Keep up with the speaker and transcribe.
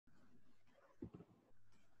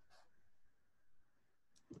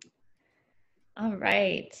All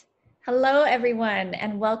right. Hello, everyone,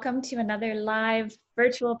 and welcome to another live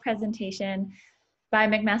virtual presentation by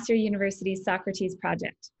McMaster University's Socrates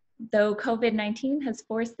Project. Though COVID-19 has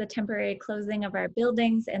forced the temporary closing of our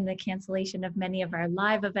buildings and the cancellation of many of our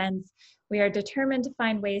live events, we are determined to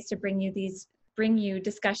find ways to bring you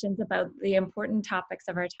discussions about the important topics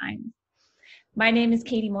of our time. My name is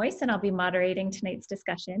Katie Moisse, and I'll be moderating tonight's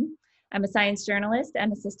discussion. I'm a science journalist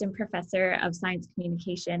and assistant professor of science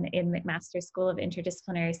communication in McMaster School of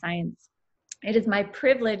Interdisciplinary Science. It is my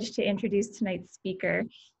privilege to introduce tonight's speaker,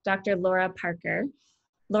 Dr. Laura Parker.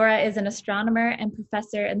 Laura is an astronomer and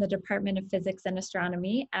professor in the Department of Physics and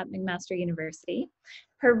Astronomy at McMaster University.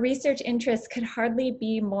 Her research interests could hardly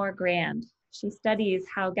be more grand. She studies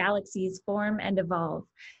how galaxies form and evolve.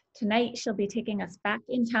 Tonight, she'll be taking us back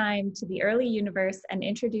in time to the early universe and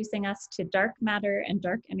introducing us to dark matter and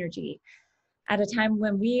dark energy. At a time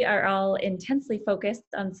when we are all intensely focused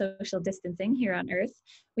on social distancing here on Earth,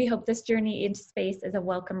 we hope this journey into space is a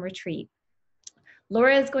welcome retreat.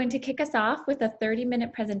 Laura is going to kick us off with a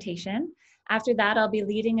 30-minute presentation. After that, I'll be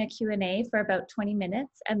leading a Q&A for about 20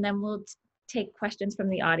 minutes, and then we'll take questions from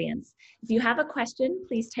the audience. If you have a question,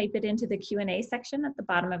 please type it into the Q&A section at the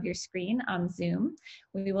bottom of your screen on Zoom.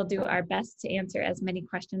 We will do our best to answer as many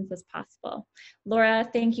questions as possible. Laura,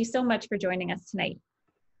 thank you so much for joining us tonight.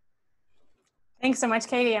 Thanks so much,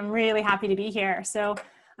 Katie. I'm really happy to be here. So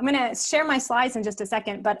I'm going to share my slides in just a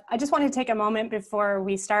second, but I just want to take a moment before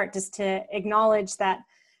we start just to acknowledge that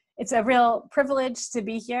it's a real privilege to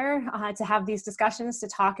be here, to have these discussions, to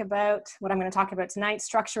talk about what I'm going to talk about tonight,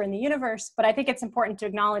 structure in the universe. But I think it's important to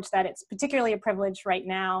acknowledge that it's particularly a privilege right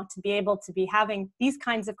now to be able to be having these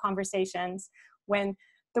kinds of conversations when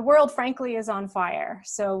the world, frankly, is on fire.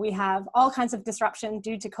 So we have all kinds of disruption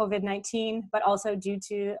due to COVID-19, but also due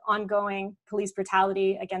to ongoing police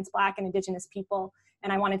brutality against Black and Indigenous people.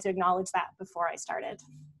 And I wanted to acknowledge that before I started.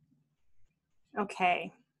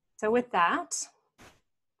 Okay, so with that,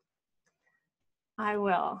 I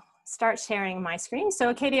will start sharing my screen.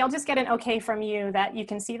 So Katie, I'll just get an okay from you that you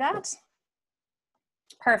can see that.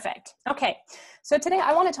 Perfect. Okay, so today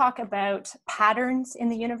I want to talk about patterns in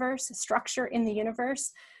the universe, structure in the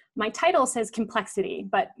universe. My title says complexity,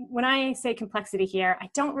 but when I say complexity here,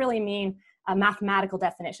 I don't really mean a mathematical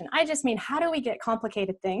definition. I just mean, how do we get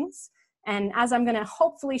complicated things? And as I'm going to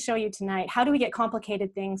hopefully show you tonight, how do we get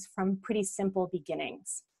complicated things from pretty simple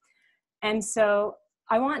beginnings? And so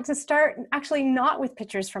I want to start actually not with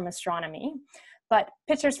pictures from astronomy, but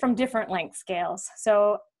pictures from different length scales.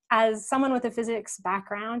 So as someone with a physics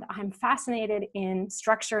background, I'm fascinated in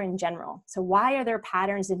structure in general. So why are there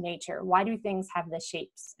patterns in nature? Why do things have the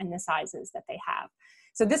shapes and the sizes that they have?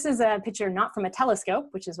 So this is a picture not from a telescope,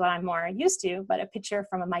 which is what I'm more used to, but a picture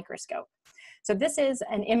from a microscope. So this is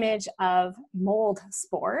an image of mold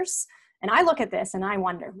spores. And I look at this and I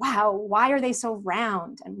wonder, wow, why are they so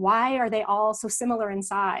round? And why are they all so similar in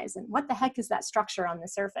size? And what the heck is that structure on the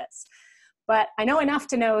surface? But I know enough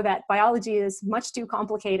to know that biology is much too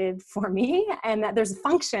complicated for me and that there's a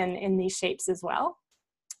function in these shapes as well.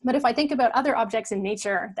 But if I think about other objects in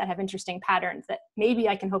nature that have interesting patterns that maybe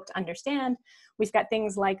I can hope to understand, we've got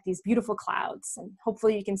things like these beautiful clouds. And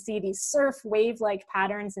hopefully you can see these surf wave-like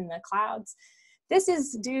patterns in the clouds. This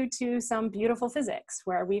is due to some beautiful physics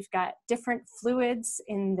where we've got different fluids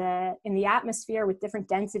in the atmosphere with different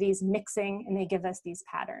densities mixing, and they give us these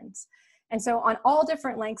patterns. And so on all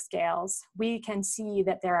different length scales, we can see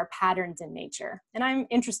that there are patterns in nature. And I'm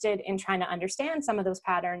interested in trying to understand some of those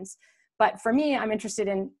patterns. But for me, I'm interested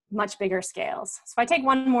in much bigger scales. So if I take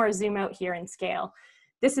one more zoom out here in scale,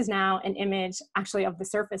 this is now an image actually of the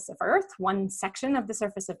surface of Earth, one section of the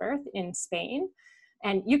surface of Earth in Spain.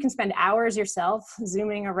 And you can spend hours yourself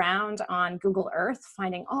zooming around on Google Earth,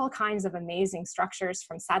 finding all kinds of amazing structures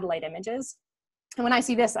from satellite images. And when I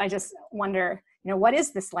see this, I just wonder, what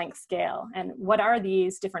is this length scale? And what are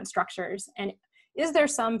these different structures? And is there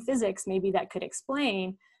some physics maybe that could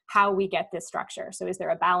explain how we get this structure? So is there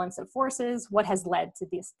a balance of forces? What has led to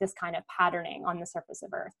this kind of patterning on the surface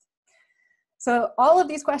of Earth? So all of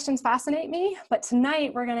these questions fascinate me, but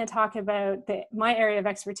tonight we're going to talk about my area of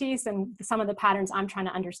expertise and some of the patterns I'm trying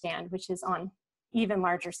to understand, which is on even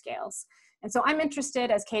larger scales. And so I'm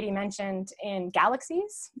interested, as Katie mentioned, in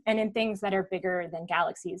galaxies and in things that are bigger than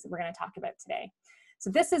galaxies that we're going to talk about today.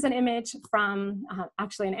 So this is an image from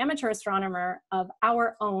actually an amateur astronomer of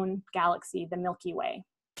our own galaxy, the Milky Way.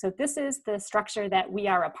 So this is the structure that we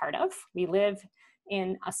are a part of. We live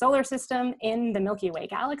in a solar system in the Milky Way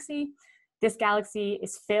galaxy. This galaxy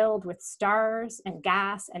is filled with stars and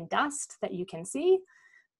gas and dust that you can see,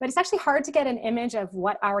 but it's actually hard to get an image of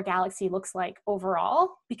what our galaxy looks like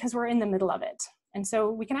overall because we're in the middle of it. And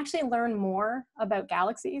so we can actually learn more about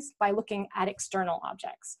galaxies by looking at external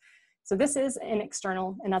objects. So this is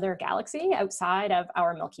another galaxy outside of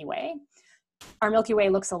our Milky Way. Our Milky Way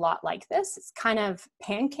looks a lot like this. It's kind of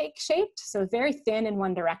pancake shaped, so very thin in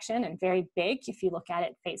one direction and very big if you look at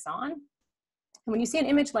it face on. And when you see an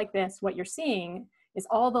image like this, what you're seeing is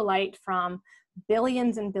all the light from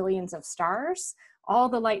billions and billions of stars, all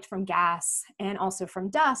the light from gas, and also from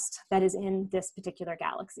dust that is in this particular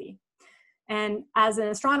galaxy. And as an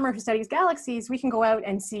astronomer who studies galaxies, we can go out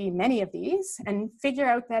and see many of these and figure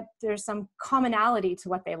out that there's some commonality to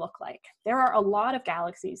what they look like. There are a lot of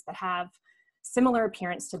galaxies that have similar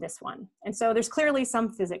appearance to this one. And so there's clearly some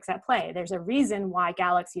physics at play. There's a reason why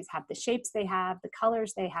galaxies have the shapes they have, the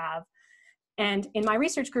colors they have. And in my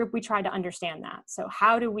research group, we try to understand that. So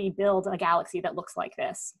how do we build a galaxy that looks like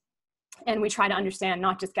this? And we try to understand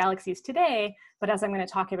not just galaxies today, but as I'm going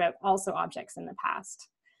to talk about, also objects in the past.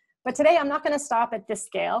 But today I'm not going to stop at this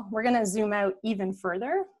scale. We're going to zoom out even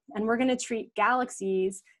further, and we're going to treat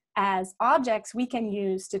galaxies as objects we can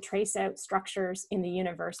use to trace out structures in the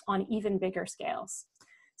universe on even bigger scales.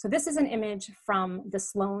 So this is an image from the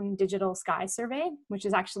Sloan Digital Sky Survey, which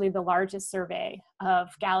is actually the largest survey of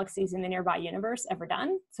galaxies in the nearby universe ever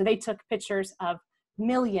done. So they took pictures of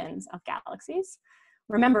millions of galaxies.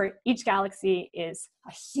 Remember, each galaxy is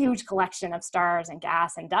a huge collection of stars and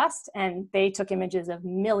gas and dust, and they took images of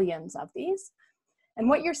millions of these. And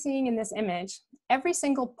what you're seeing in this image, every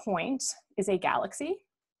single point is a galaxy,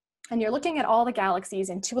 and you're looking at all the galaxies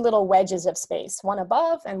in two little wedges of space, one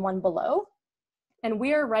above and one below, and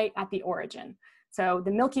we're right at the origin. So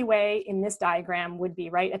the Milky Way in this diagram would be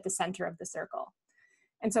right at the center of the circle.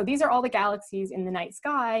 And so these are all the galaxies in the night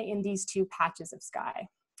sky in these two patches of sky.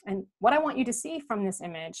 And what I want you to see from this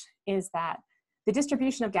image is that the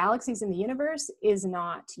distribution of galaxies in the universe is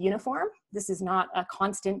not uniform. This is not a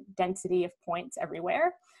constant density of points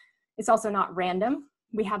everywhere. It's also not random.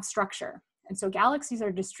 We have structure. And so galaxies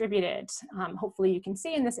are distributed, hopefully you can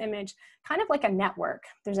see in this image, kind of like a network.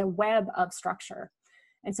 There's a web of structure.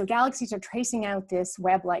 And so galaxies are tracing out this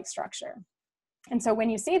web-like structure. And so when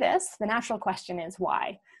you see this, the natural question is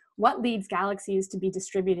why? What leads galaxies to be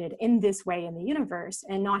distributed in this way in the universe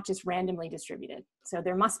and not just randomly distributed? So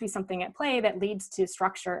there must be something at play that leads to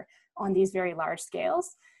structure on these very large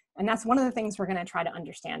scales. And that's one of the things we're going to try to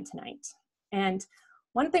understand tonight. And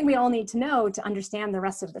one thing we all need to know to understand the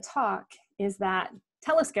rest of the talk is that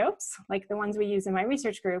telescopes, like the ones we use in my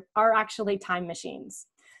research group, are actually time machines.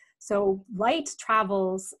 So light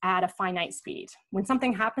travels at a finite speed. When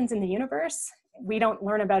something happens in the universe, we don't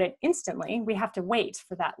learn about it instantly. We have to wait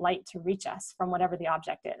for that light to reach us from whatever the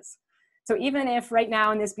object is. So even if right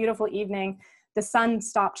now in this beautiful evening, the sun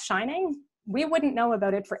stopped shining, we wouldn't know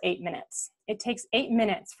about it for 8 minutes. It takes 8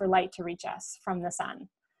 minutes for light to reach us from the sun.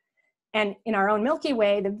 And in our own Milky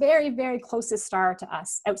Way, the very, very closest star to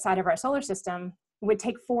us outside of our solar system would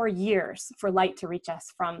take 4 years for light to reach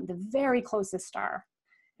us from the very closest star.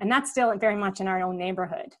 And that's still very much in our own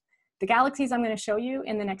neighborhood. The galaxies I'm going to show you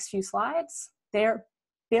in the next few slides, they're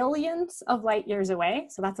billions of light years away.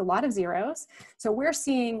 So that's a lot of zeros. So we're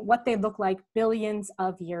seeing what they look like billions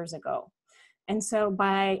of years ago. And so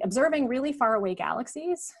by observing really far away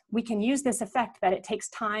galaxies, we can use this effect that it takes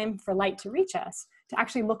time for light to reach us to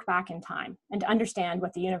actually look back in time and to understand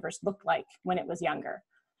what the universe looked like when it was younger.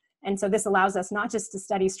 And so this allows us not just to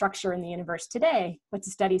study structure in the universe today, but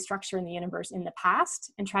to study structure in the universe in the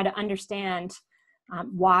past and try to understand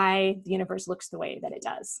why the universe looks the way that it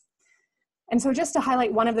does. And so just to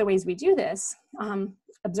highlight one of the ways we do this,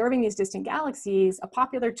 observing these distant galaxies, a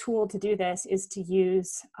popular tool to do this is to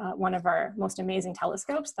use one of our most amazing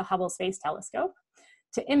telescopes, the Hubble Space Telescope,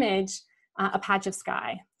 to image a patch of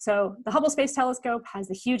sky. So the Hubble Space Telescope has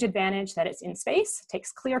the huge advantage that it's in space, it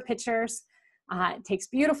takes clear pictures, it takes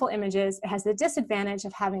beautiful images. It has the disadvantage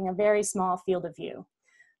of having a very small field of view.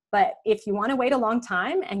 But if you want to wait a long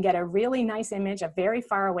time and get a really nice image of very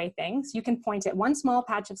far away things, you can point at one small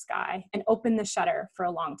patch of sky and open the shutter for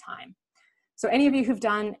a long time. So any of you who've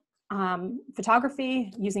done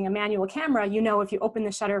photography using a manual camera, you know if you open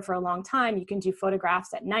the shutter for a long time, you can do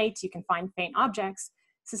photographs at night, you can find faint objects.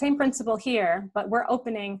 It's the same principle here, but we're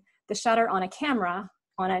opening the shutter on a camera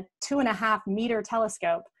on a 2.5 meter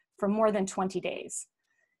telescope for more than 20 days.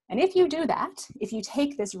 And if you do that, if you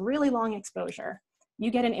take this really long exposure,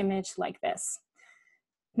 you get an image like this.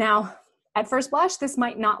 Now, at first blush, this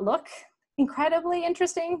might not look incredibly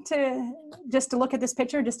interesting to look at this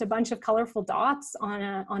picture, just a bunch of colorful dots on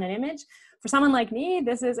an image. For someone like me,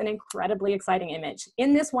 this is an incredibly exciting image.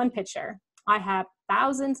 In this one picture, I have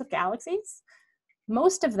thousands of galaxies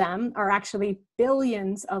Most of them are actually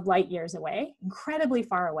billions of light years away, incredibly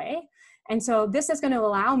far away. And so this is going to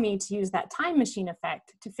allow me to use that time machine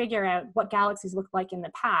effect to figure out what galaxies looked like in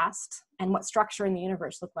the past and what structure in the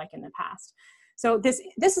universe looked like in the past. So this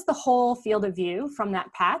is the whole field of view from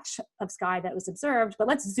that patch of sky that was observed, but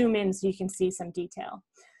let's zoom in so you can see some detail.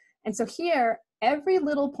 And so here, every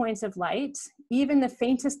little point of light, even the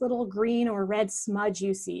faintest little green or red smudge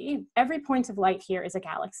you see, every point of light here is a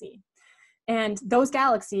galaxy. And those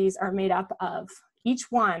galaxies are made up of,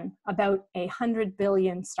 each one, about 100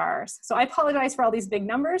 billion stars. So I apologize for all these big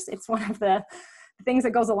numbers. It's one of the things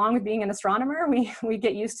that goes along with being an astronomer. We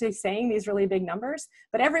get used to saying these really big numbers,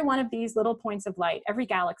 but every one of these little points of light, every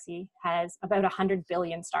galaxy has about 100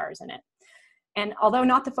 billion stars in it. And although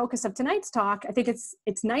not the focus of tonight's talk, I think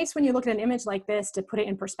it's nice when you look at an image like this to put it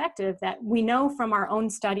in perspective that we know from our own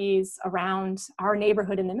studies around our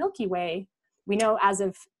neighborhood in the Milky Way, we know as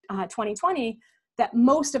of 2020 that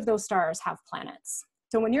most of those stars have planets.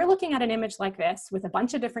 So when you're looking at an image like this with a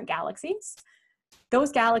bunch of different galaxies,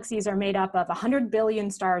 those galaxies are made up of 100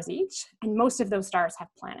 billion stars each, and most of those stars have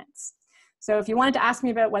planets. So if you wanted to ask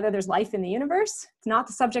me about whether there's life in the universe, it's not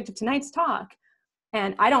the subject of tonight's talk.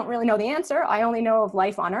 And I don't really know the answer. I only know of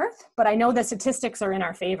life on Earth, but I know the statistics are in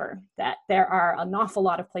our favor, that there are an awful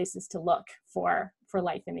lot of places to look for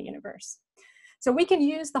life in the universe. So we can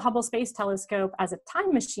use the Hubble Space Telescope as a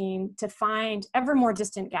time machine to find ever more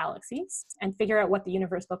distant galaxies and figure out what the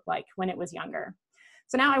universe looked like when it was younger.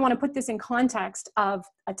 So now I want to put this in context of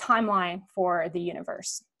a timeline for the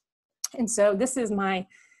universe. And so this is my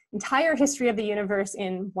entire history of the universe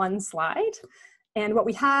in one slide. And what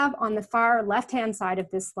we have on the far left-hand side of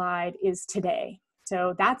this slide is today.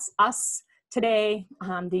 So that's us today.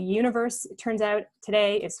 The universe, it turns out,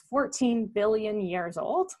 today is 14 billion years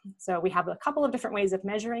old. So we have a couple of different ways of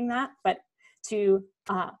measuring that, but to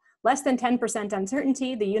less than 10%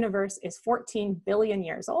 uncertainty, the universe is 14 billion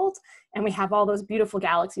years old, and we have all those beautiful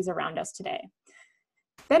galaxies around us today.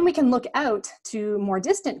 Then we can look out to more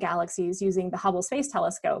distant galaxies using the Hubble Space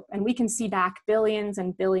Telescope, and we can see back billions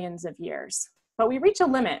and billions of years. But we reach a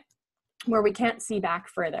limit where we can't see back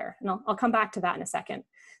further, and I'll come back to that in a second.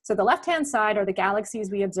 So the left-hand side are the galaxies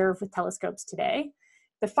we observe with telescopes today.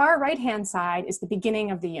 The far right-hand side is the beginning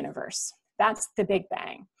of the universe. That's the Big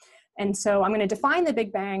Bang. And so I'm going to define the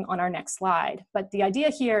Big Bang on our next slide. But the idea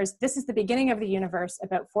here is this is the beginning of the universe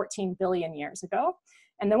about 14 billion years ago.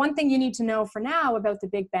 And the one thing you need to know for now about the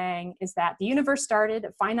Big Bang is that the universe started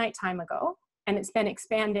a finite time ago, and it's been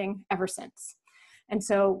expanding ever since. And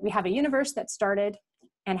so we have a universe that started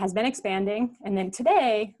and has been expanding. And then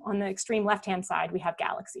today, on the extreme left-hand side, we have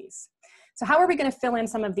galaxies. So how are we going to fill in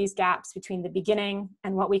some of these gaps between the beginning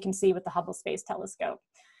and what we can see with the Hubble Space Telescope?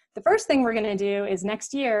 The first thing we're going to do is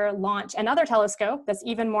next year launch another telescope that's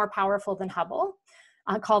even more powerful than Hubble,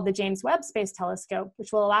 called the James Webb Space Telescope,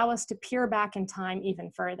 which will allow us to peer back in time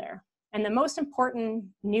even further. And the most important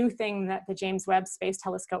new thing that the James Webb Space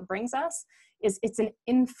Telescope brings us is it's an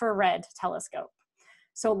infrared telescope.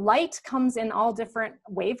 So light comes in all different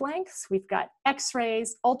wavelengths. We've got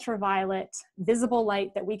X-rays, ultraviolet, visible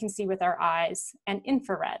light that we can see with our eyes, and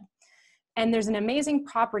infrared. And there's an amazing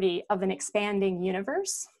property of an expanding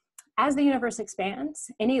universe. As the universe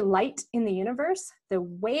expands, any light in the universe, the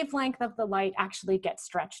wavelength of the light actually gets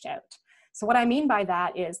stretched out. So what I mean by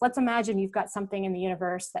that is, let's imagine you've got something in the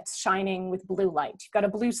universe that's shining with blue light. You've got a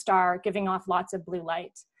blue star giving off lots of blue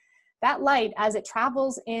light. That light, as it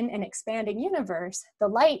travels in an expanding universe, the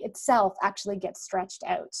light itself actually gets stretched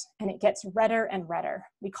out and it gets redder and redder.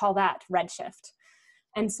 We call that redshift.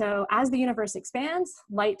 And so as the universe expands,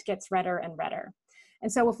 light gets redder and redder.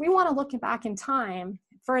 And so if we want to look back in time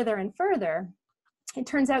further and further, it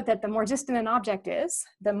turns out that the more distant an object is,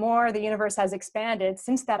 the more the universe has expanded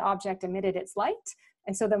since that object emitted its light.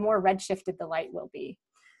 And so the more redshifted the light will be.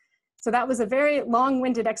 So that was a very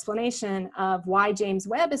long-winded explanation of why James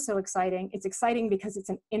Webb is so exciting. It's exciting because it's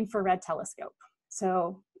an infrared telescope.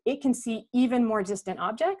 So it can see even more distant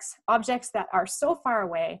objects, objects that are so far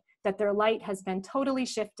away that their light has been totally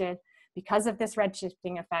shifted because of this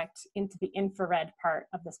redshifting effect into the infrared part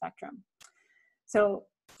of the spectrum. So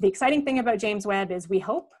the exciting thing about James Webb is we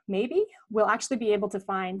hope, maybe, we'll actually be able to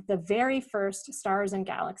find the very first stars and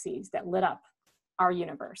galaxies that lit up our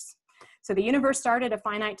universe. So the universe started a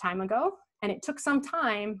finite time ago, and it took some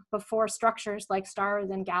time before structures like stars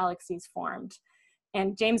and galaxies formed.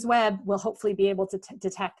 And James Webb will hopefully be able to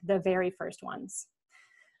detect the very first ones.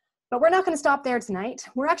 But we're not going to stop there tonight.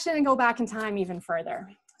 We're actually going to go back in time even further.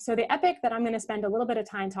 So the epoch that I'm going to spend a little bit of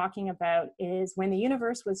time talking about is when the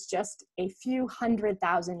universe was just a few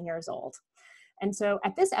 100,000 years old. And so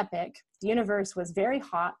at this epoch, the universe was very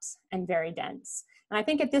hot and very dense. And I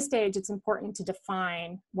think at this stage, it's important to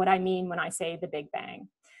define what I mean when I say the Big Bang.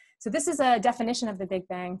 So this is a definition of the Big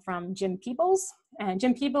Bang from Jim Peebles. And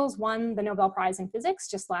Jim Peebles won the Nobel Prize in Physics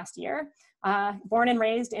just last year. Born and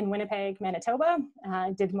raised in Winnipeg, Manitoba,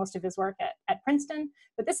 did most of his work at Princeton.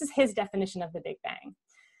 But this is his definition of the Big Bang.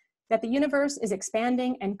 That the universe is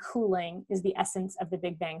expanding and cooling is the essence of the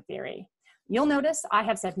Big Bang theory. You'll notice I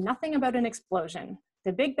have said nothing about an explosion.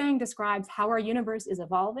 The Big Bang describes how our universe is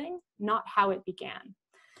evolving, not how it began.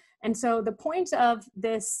 And so the point of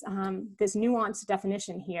this, this nuanced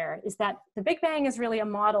definition here is that the Big Bang is really a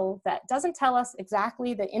model that doesn't tell us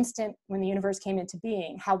exactly the instant when the universe came into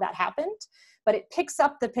being, how that happened, but it picks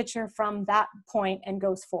up the picture from that point and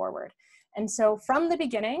goes forward. And so from the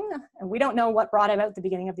beginning, and we don't know what brought about the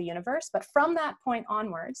beginning of the universe, but from that point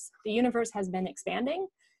onwards, the universe has been expanding.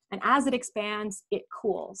 And as it expands, it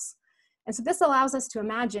cools. And so this allows us to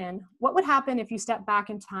imagine what would happen if you step back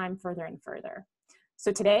in time further and further.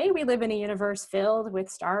 So today we live in a universe filled with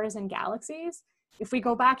stars and galaxies. If we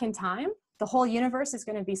go back in time, the whole universe is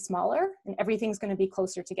going to be smaller and everything's going to be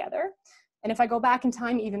closer together. And if I go back in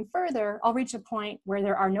time even further, I'll reach a point where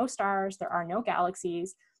there are no stars, there are no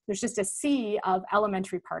galaxies. There's just a sea of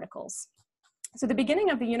elementary particles. So the beginning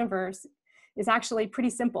of the universe is actually pretty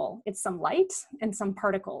simple. It's some light and some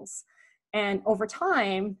particles. And over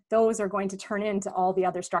time, those are going to turn into all the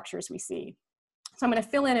other structures we see. So I'm going to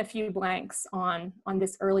fill in a few blanks on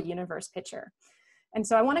this early universe picture. And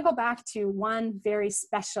so I want to go back to one very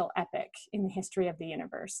special epoch in the history of the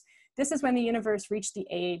universe. This is when the universe reached the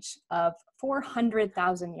age of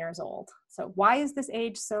 400,000 years old. So why is this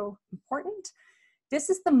age so important? This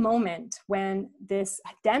is the moment when this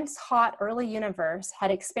dense, hot early universe had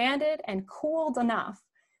expanded and cooled enough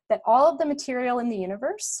that all of the material in the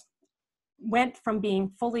universe went from being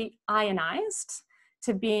fully ionized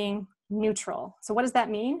to being neutral. So what does that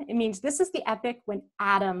mean? It means this is the epoch when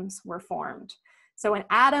atoms were formed. So an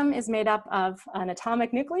atom is made up of an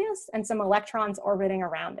atomic nucleus and some electrons orbiting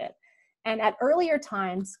around it. And at earlier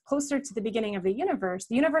times, closer to the beginning of the universe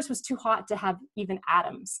was too hot to have even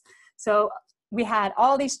atoms. So we had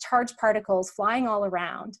all these charged particles flying all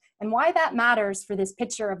around. And why that matters for this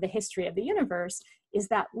picture of the history of the universe is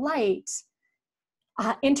that light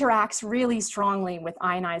interacts really strongly with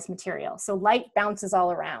ionized material. So light bounces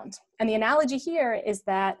all around. And the analogy here is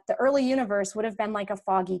that the early universe would have been like a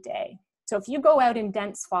foggy day. So if you go out in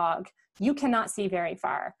dense fog, you cannot see very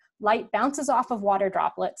far. Light bounces off of water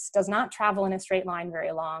droplets, does not travel in a straight line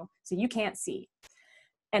very long, so you can't see.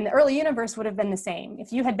 And the early universe would have been the same.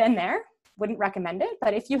 If you had been there, wouldn't recommend it,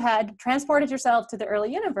 but if you had transported yourself to the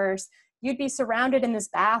early universe, you'd be surrounded in this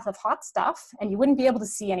bath of hot stuff and you wouldn't be able to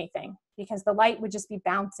see anything because the light would just be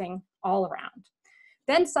bouncing all around.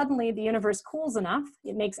 Then suddenly the universe cools enough,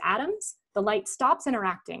 it makes atoms, the light stops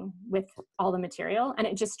interacting with all the material and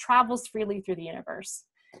it just travels freely through the universe.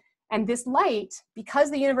 And this light,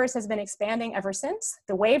 because the universe has been expanding ever since,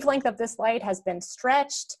 the wavelength of this light has been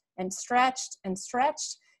stretched and stretched and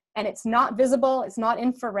stretched, and it's not visible, it's not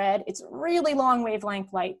infrared, it's really long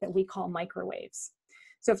wavelength light that we call microwaves.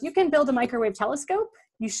 So if you can build a microwave telescope,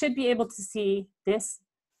 you should be able to see this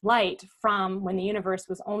light from when the universe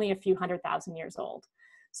was only a few 100,000 years old.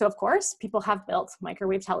 So of course, people have built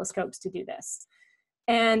microwave telescopes to do this.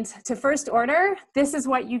 And to first order, this is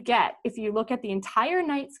what you get. If you look at the entire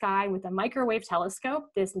night sky with a microwave telescope,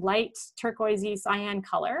 this light turquoisey cyan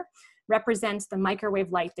color represents the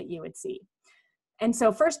microwave light that you would see. And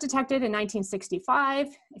so first detected in 1965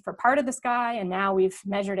 for part of the sky, and now we've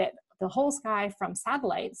measured it, the whole sky from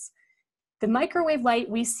satellites. The microwave light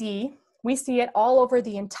we see it all over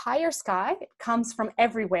the entire sky. It comes from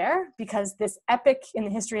everywhere because this epoch in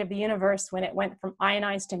the history of the universe when it went from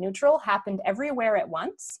ionized to neutral happened everywhere at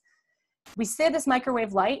once. We see this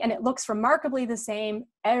microwave light and it looks remarkably the same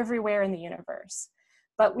everywhere in the universe.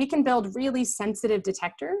 But we can build really sensitive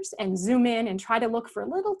detectors and zoom in and try to look for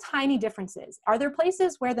little tiny differences. Are there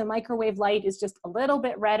places where the microwave light is just a little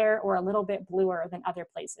bit redder or a little bit bluer than other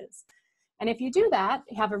places? And if you do that,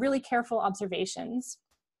 you have a really careful observations,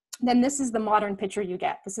 then this is the modern picture you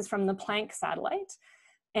get. This is from the Planck satellite.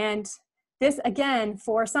 And this, again,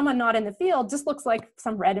 for someone not in the field, just looks like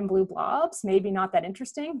some red and blue blobs, maybe not that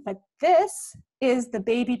interesting, but this is the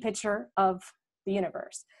baby picture of the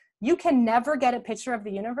universe. You can never get a picture of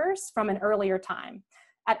the universe from an earlier time.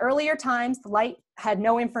 At earlier times, the light had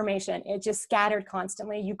no information. It just scattered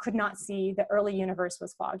constantly. You could not see the early universe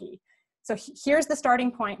was foggy. So here's the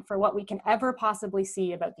starting point for what we can ever possibly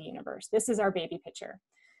see about the universe. This is our baby picture.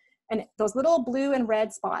 And those little blue and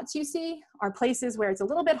red spots you see are places where it's a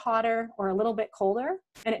little bit hotter or a little bit colder.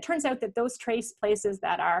 And it turns out that those trace places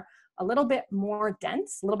that are a little bit more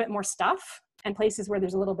dense, a little bit more stuff, and places where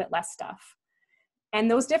there's a little bit less stuff. And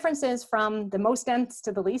those differences from the most dense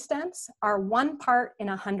to the least dense are 1 part in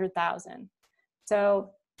 100,000.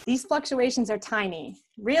 So these fluctuations are tiny.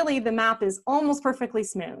 Really, the map is almost perfectly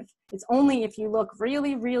smooth. It's only if you look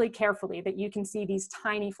really, really carefully that you can see these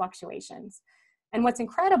tiny fluctuations. And what's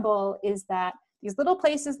incredible is that these little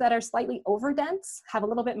places that are slightly overdense have a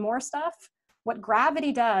little bit more stuff. What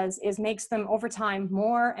gravity does is makes them over time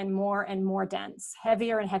more and more and more dense,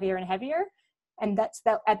 heavier and heavier and heavier. And that's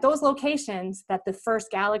at those locations that the first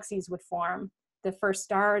galaxies would form, the first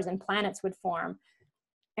stars and planets would form,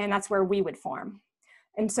 and that's where we would form.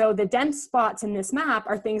 And so the dense spots in this map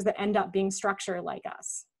are things that end up being structure like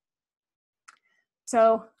us.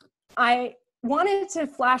 So I wanted to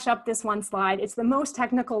flash up this one slide. It's the most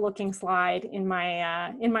technical looking slide in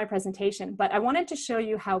my presentation, but I wanted to show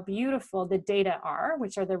you how beautiful the data are,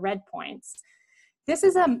 which are the red points. This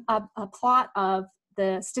is a plot of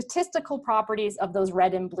the statistical properties of those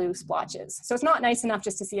red and blue splotches. So it's not nice enough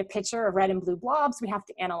just to see a picture of red and blue blobs, we have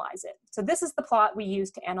to analyze it. So this is the plot we use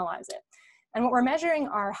to analyze it. And what we're measuring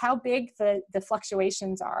are how big the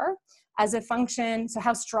fluctuations are as a function, so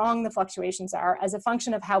how strong the fluctuations are as a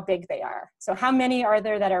function of how big they are. So how many are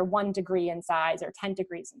there that are 1 degree in size or 10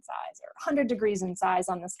 degrees in size or 100 degrees in size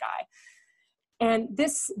on the sky. And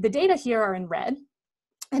the data here are in red.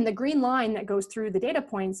 And the green line that goes through the data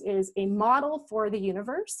points is a model for the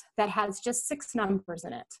universe that has just 6 numbers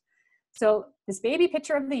in it. So this baby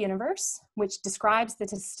picture of the universe, which describes the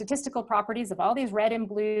statistical properties of all these red and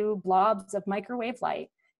blue blobs of microwave light,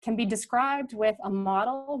 can be described with a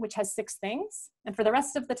model which has 6 things. And for the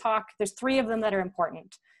rest of the talk, there's 3 of them that are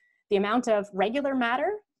important. The amount of regular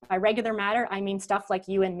matter. By regular matter, I mean stuff like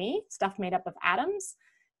you and me, stuff made up of atoms.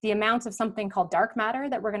 The amount of something called dark matter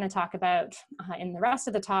that we're going to talk about in the rest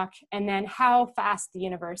of the talk, and then how fast the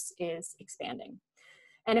universe is expanding.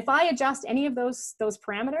 And if I adjust any of those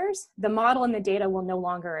parameters, the model and the data will no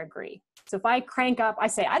longer agree. So if I crank up, I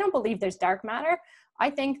say, I don't believe there's dark matter. I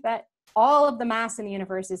think that all of the mass in the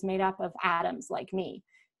universe is made up of atoms like me.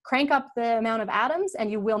 Crank up the amount of atoms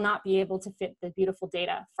and you will not be able to fit the beautiful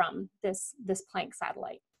data from this Planck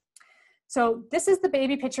satellite. So this is the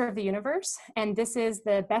baby picture of the universe, and this is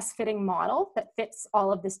the best fitting model that fits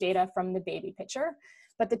all of this data from the baby picture.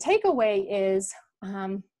 But the takeaway is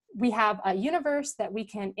we have a universe that we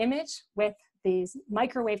can image with these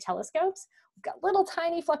microwave telescopes. We've got little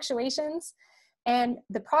tiny fluctuations, and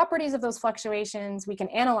the properties of those fluctuations, we can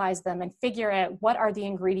analyze them and figure out what are the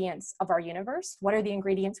ingredients of our universe, what are the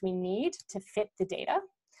ingredients we need to fit the data.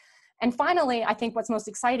 And finally, I think what's most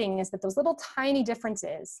exciting is that those little tiny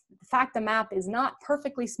differences, the fact the map is not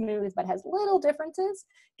perfectly smooth but has little differences,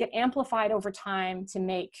 get amplified over time to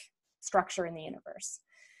make structure in the universe.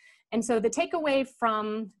 And so the takeaway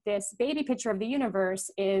from this baby picture of the universe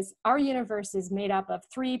is our universe is made up of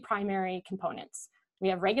 3 primary components. We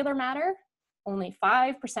have regular matter. Only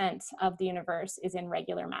 5% of the universe is in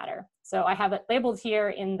regular matter. So I have it labeled here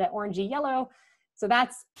in the orangey yellow. So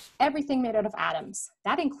that's everything made out of atoms.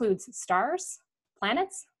 That includes stars,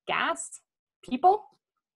 planets, gas, people,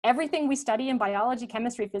 everything we study in biology,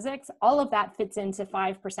 chemistry, physics, all of that fits into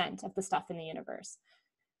 5% of the stuff in the universe.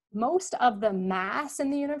 Most of the mass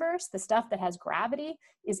in the universe, the stuff that has gravity,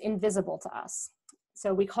 is invisible to us.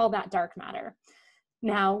 So we call that dark matter.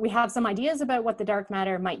 Now, we have some ideas about what the dark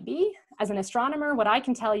matter might be. As an astronomer, what I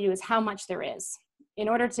can tell you is how much there is. In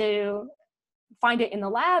order to find it in the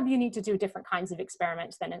lab, you need to do different kinds of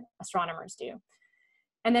experiments than astronomers do.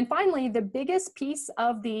 And then finally, the biggest piece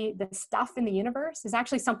of the stuff in the universe is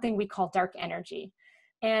actually something we call dark energy.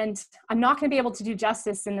 And I'm not going to be able to do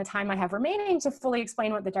justice in the time I have remaining to fully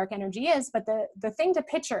explain what the dark energy is, but the thing to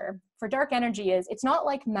picture for dark energy is it's not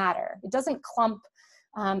like matter. It doesn't clump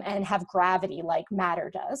and have gravity like matter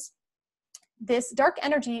does. This dark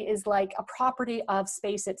energy is like a property of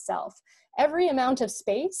space itself. Every amount of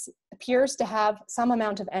space appears to have some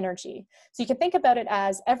amount of energy. So you can think about it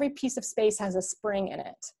as every piece of space has a spring in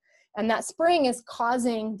it. And that spring is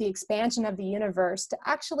causing the expansion of the universe to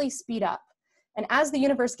actually speed up. And as the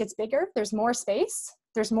universe gets bigger, there's more space,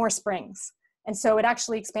 there's more springs. And so it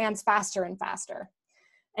actually expands faster and faster.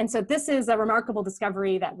 And so this is a remarkable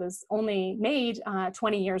discovery that was only made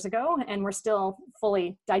 20 years ago, and we're still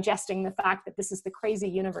fully digesting the fact that this is the crazy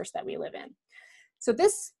universe that we live in. So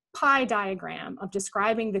this pie diagram of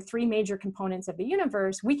describing the 3 major components of the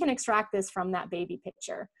universe, we can extract this from that baby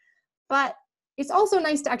picture. But it's also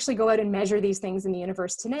nice to actually go out and measure these things in the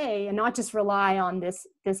universe today and not just rely on this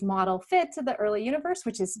model fit to the early universe,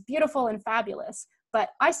 which is beautiful and fabulous. But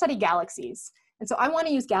I study galaxies. And so I want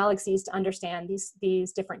to use galaxies to understand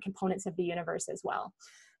these different components of the universe as well.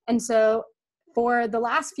 And so For the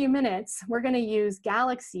last few minutes, we're going to use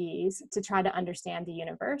galaxies to try to understand the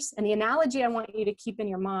universe. And the analogy I want you to keep in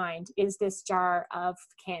your mind is this jar of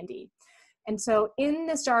candy. And so in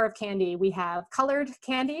this jar of candy, we have colored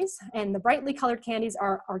candies, and the brightly colored candies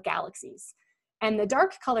are galaxies. And the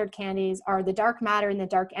dark colored candies are the dark matter and the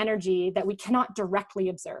dark energy that we cannot directly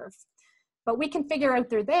observe. But we can figure out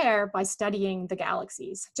they're there by studying the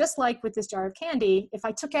galaxies. Just like with this jar of candy, if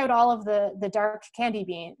I took out all of the dark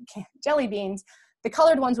jelly beans, the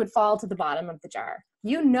colored ones would fall to the bottom of the jar.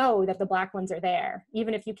 You know that the black ones are there,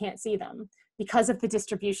 even if you can't see them, because of the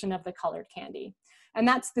distribution of the colored candy. And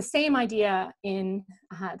that's the same idea in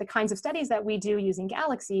the kinds of studies that we do using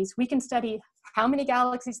galaxies. We can study how many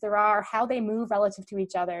galaxies there are, how they move relative to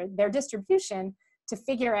each other, their distribution, to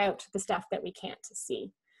figure out the stuff that we can't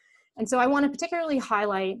see. And so I want to particularly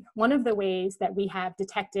highlight one of the ways that we have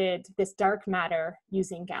detected this dark matter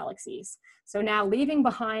using galaxies. So now leaving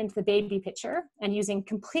behind the baby picture and using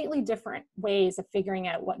completely different ways of figuring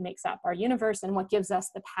out what makes up our universe and what gives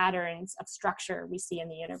us the patterns of structure we see in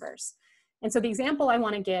the universe. And so the example I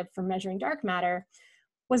want to give for measuring dark matter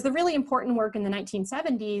was the really important work in the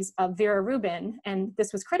 1970s of Vera Rubin. And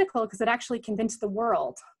this was critical because it actually convinced the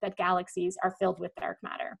world that galaxies are filled with dark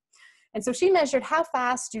matter. And so she measured how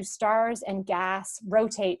fast do stars and gas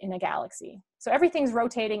rotate in a galaxy. So everything's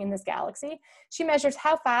rotating in this galaxy. She measures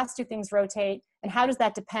how fast do things rotate and how does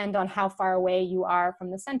that depend on how far away you are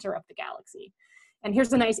from the center of the galaxy. And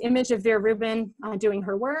here's a nice image of Vera Rubin doing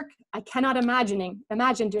her work. I cannot imagine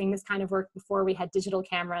doing this kind of work before we had digital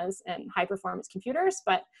cameras and high performance computers,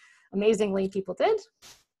 but amazingly people did.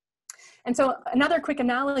 And so another quick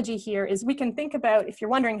analogy here is we can think about, if you're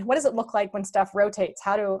wondering, what does it look like when stuff rotates?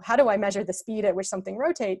 How do I measure the speed at which something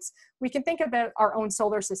rotates? We can think about our own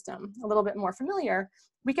solar system, a little bit more familiar.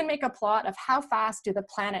 We can make a plot of how fast do the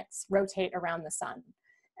planets rotate around the sun.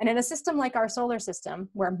 And in a system like our solar system,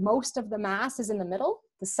 where most of the mass is in the middle,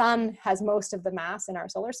 the sun has most of the mass in our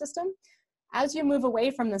solar system. As you move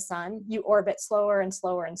away from the sun, you orbit slower and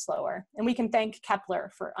slower and slower. And we can thank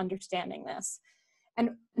Kepler for understanding this.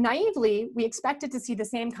 And naively, we expected to see the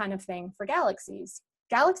same kind of thing for galaxies.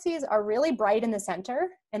 Galaxies are really bright in the center,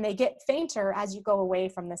 and they get fainter as you go away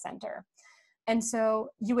from the center. And so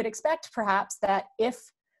you would expect perhaps that if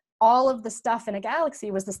all of the stuff in a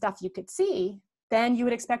galaxy was the stuff you could see, then you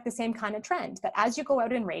would expect the same kind of trend, that as you go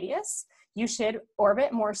out in radius, you should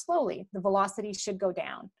orbit more slowly. The velocity should go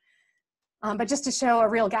down. But just to show a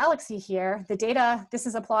real galaxy here, the data, this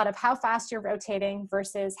is a plot of how fast you're rotating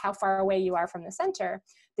versus how far away you are from the center.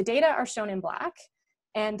 The data are shown in black,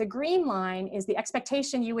 and the green line is the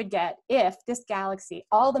expectation you would get if this galaxy,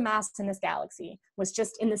 all the mass in this galaxy, was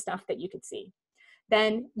just in the stuff that you could see.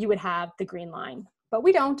 Then you would have the green line. But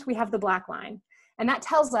we don't, we have the black line. And that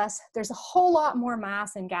tells us there's a whole lot more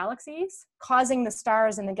mass in galaxies, causing the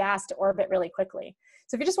stars and the gas to orbit really quickly.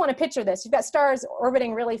 So if you just want to picture this, you've got stars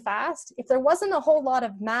orbiting really fast. If there wasn't a whole lot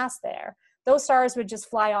of mass there, those stars would just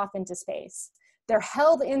fly off into space. They're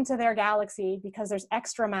held into their galaxy because there's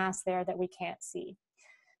extra mass there that we can't see.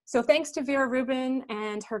 So thanks to Vera Rubin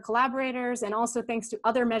and her collaborators, and also thanks to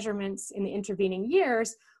other measurements in the intervening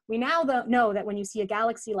years, we now know that when you see a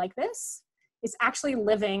galaxy like this, it's actually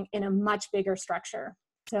living in a much bigger structure.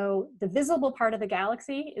 So the visible part of the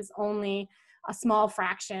galaxy is only a small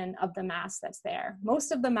fraction of the mass that's there.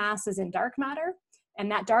 Most of the mass is in dark matter,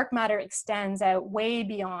 and that dark matter extends out way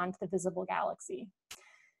beyond the visible galaxy.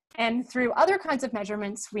 And through other kinds of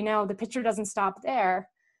measurements, we know the picture doesn't stop there,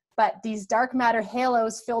 but these dark matter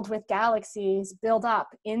halos filled with galaxies build up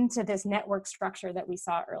into this network structure that we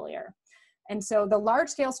saw earlier. And so the large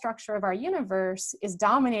scale structure of our universe is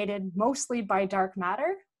dominated mostly by dark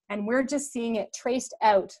matter, and we're just seeing it traced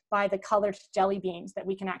out by the colored jelly beans that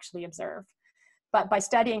we can actually observe. But by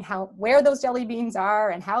studying where those jelly beans are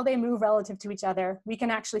and how they move relative to each other, we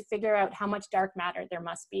can actually figure out how much dark matter there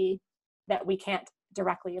must be that we can't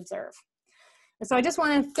directly observe. And so I just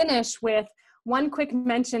want to finish with one quick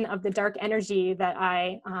mention of the dark energy that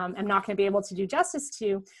I am not going to be able to do justice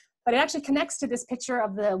to, but it actually connects to this picture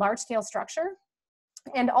of the large scale structure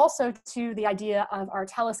and also to the idea of our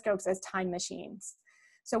telescopes as time machines.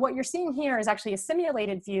 So what you're seeing here is actually a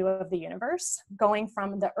simulated view of the universe, going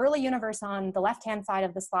from the early universe on the left-hand side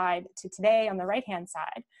of the slide to today on the right-hand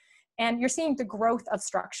side. And you're seeing the growth of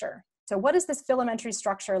structure. So what does this filamentary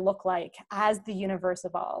structure look like as the universe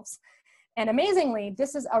evolves? And amazingly,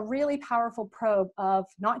 this is a really powerful probe of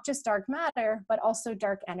not just dark matter, but also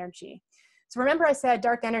dark energy. So remember I said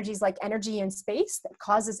dark energy is like energy in space that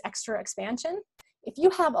causes extra expansion. If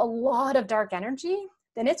you have a lot of dark energy,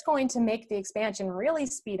 then it's going to make the expansion really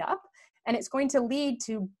speed up, And it's going to lead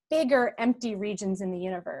to bigger empty regions in the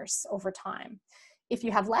universe over time. If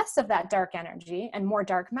you have less of that dark energy and more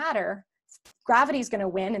dark matter, gravity is going to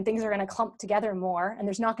win and things are going to clump together more, and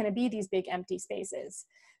there's not going to be these big empty spaces.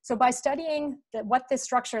 So by studying what this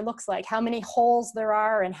structure looks like, how many holes there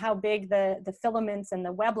are and how big the filaments and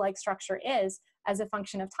the web-like structure is as a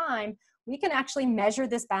function of time, we can actually measure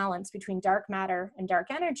this balance between dark matter and dark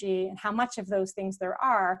energy and how much of those things there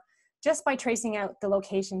are just by tracing out the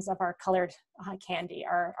locations of our colored candy,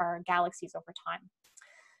 our galaxies over time.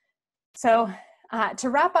 So to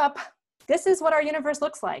wrap up, this is what our universe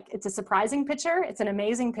looks like. It's a surprising picture. It's an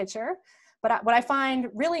amazing picture. But what I find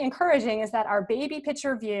really encouraging is that our baby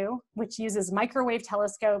picture view, which uses microwave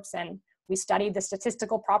telescopes, and we studied the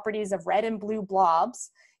statistical properties of red and blue blobs,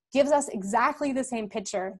 gives us exactly the same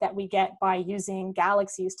picture that we get by using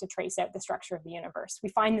galaxies to trace out the structure of the universe. We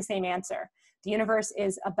find the same answer. The universe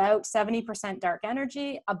is about 70% dark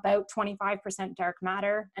energy, about 25% dark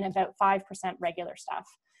matter, and about 5% regular stuff.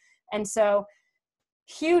 And so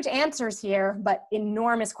huge answers here, but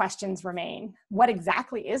enormous questions remain. What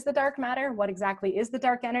exactly is the dark matter? What exactly is the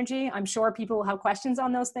dark energy? I'm sure people will have questions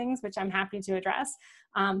on those things, which I'm happy to address.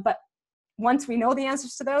 But once we know the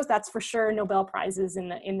answers to those, that's for sure Nobel Prizes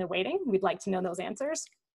in the waiting. We'd like to know those answers.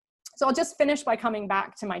 So I'll just finish by coming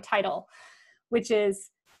back to my title, which is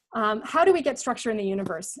how do we get structure in the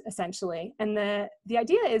universe, essentially? And the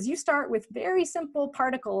idea is you start with very simple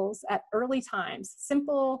particles at early times,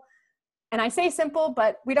 simple. And I say simple,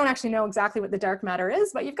 but we don't actually know exactly what the dark matter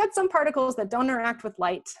is, but you've got some particles that don't interact with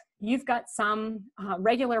light. You've got some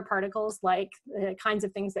regular particles, like the kinds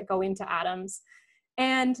of things that go into atoms.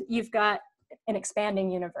 And you've got an expanding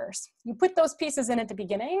universe. You put those pieces in at the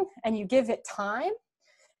beginning and you give it time.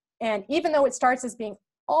 And even though it starts as being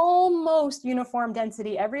almost uniform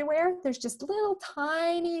density everywhere, there's just little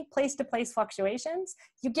tiny place-to-place fluctuations.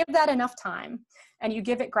 You give that enough time and you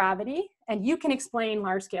give it gravity, and you can explain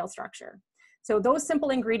large-scale structure. So those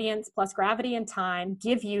simple ingredients plus gravity and time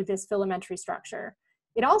give you this filamentary structure.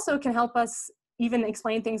 It also can help us even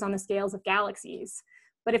explain things on the scales of galaxies.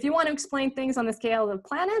 But if you want to explain things on the scale of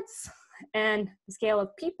planets and the scale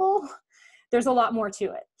of people, there's a lot more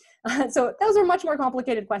to it. So those are much more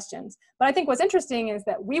complicated questions. But I think what's interesting is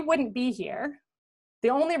that we wouldn't be here.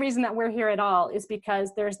 The only reason that we're here at all is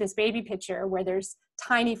because there's this baby picture where there's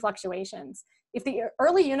tiny fluctuations. If the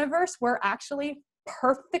early universe were actually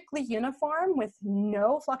perfectly uniform with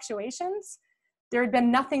no fluctuations, there had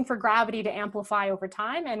been nothing for gravity to amplify over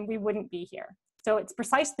time, and we wouldn't be here. So it's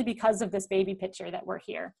precisely because of this baby picture that we're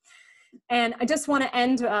here. And I just want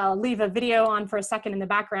to leave a video on for a second in the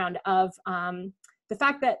background of the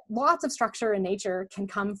fact that lots of structure in nature can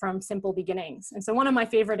come from simple beginnings. And so one of my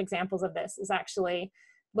favorite examples of this is actually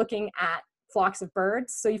looking at flocks of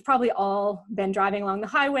birds. So you've probably all been driving along the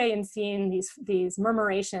highway and seen these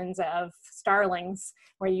murmurations of starlings,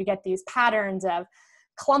 where you get these patterns of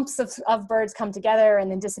clumps of birds come together and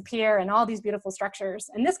then disappear, and all these beautiful structures.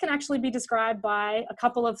 And this can actually be described by a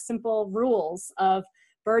couple of simple rules of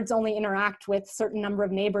birds only interact with a certain number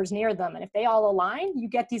of neighbors near them. And if they all align, you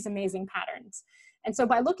get these amazing patterns. And so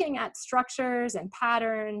by looking at structures and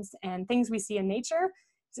patterns and things we see in nature,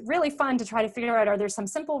 it's really fun to try to figure out, are there some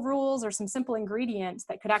simple rules or some simple ingredients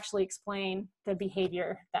that could actually explain the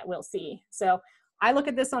behavior that we'll see? So I look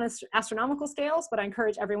at this on astronomical scales, but I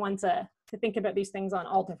encourage everyone to think about these things on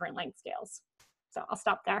all different length scales. So I'll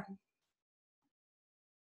stop there.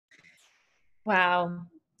 Wow,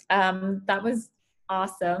 that was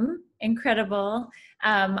awesome, incredible.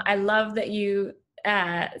 I love that you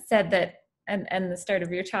said that, and the start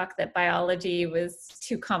of your talk, that biology was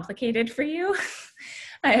too complicated for you.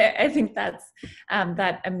 I think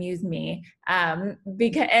that amused me,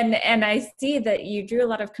 because and I see that you drew a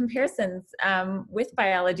lot of comparisons with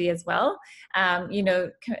biology as well. You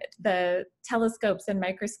know, the telescopes and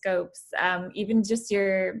microscopes, even just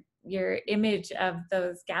your image of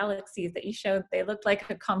those galaxies that you showed, they looked like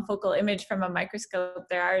a confocal image from a microscope.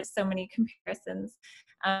 There are so many comparisons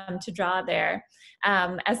to draw there.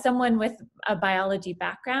 As someone with a biology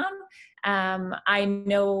background, I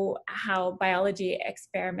know how biology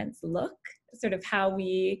experiments look, sort of how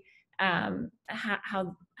we,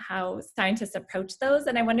 how scientists approach those.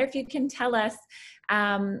 And I wonder if you can tell us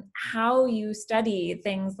how you study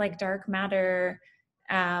things like dark matter,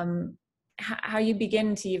 how you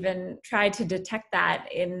begin to even try to detect that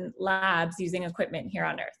in labs using equipment here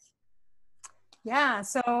on Earth. Yeah,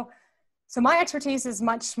 so my expertise is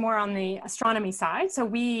much more on the astronomy side. So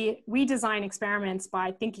we design experiments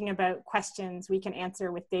by thinking about questions we can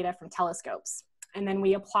answer with data from telescopes. And then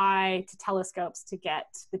we apply to telescopes to get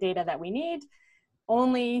the data that we need.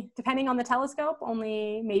 only, depending on the telescope,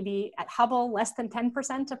 only maybe at Hubble, less than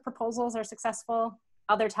 10% of proposals are successful.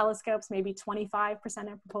 Other telescopes, maybe 25%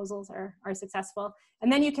 of proposals are successful. And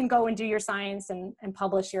then you can go and do your science and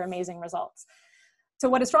publish your amazing results. So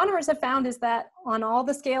what astronomers have found is that on all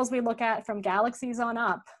the scales we look at from galaxies on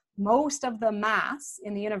up, most of the mass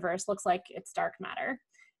in the universe looks like it's dark matter.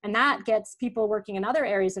 And that gets people working in other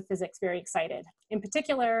areas of physics very excited, in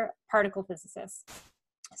particular, particle physicists.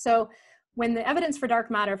 So when the evidence for dark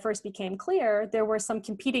matter first became clear, there were some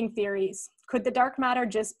competing theories. Could the dark matter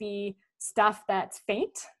just be stuff that's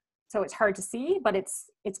faint, so it's hard to see, but it's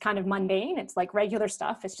kind of mundane, it's like regular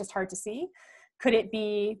stuff, it's just hard to see? Could it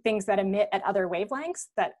be things that emit at other wavelengths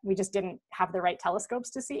that we just didn't have the right telescopes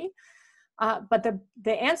to see? But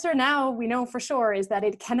the answer now we know for sure is that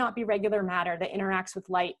it cannot be regular matter that interacts with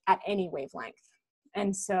light at any wavelength.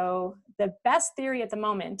 And so the best theory at the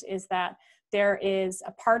moment is that there is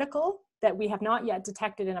a particle that we have not yet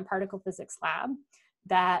detected in a particle physics lab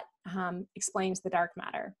that explains the dark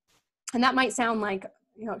matter. And that might sound like,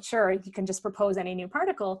 you know, sure, you can just propose any new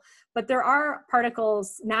particle, but there are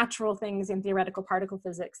particles, natural things in theoretical particle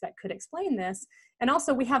physics that could explain this. And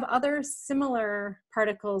also we have other similar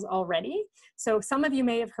particles already. So some of you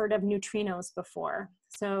may have heard of neutrinos before.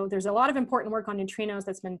 So there's a lot of important work on neutrinos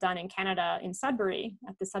that's been done in Canada in Sudbury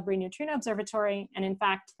at the Sudbury Neutrino Observatory. And in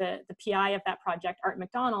fact, the PI of that project, Art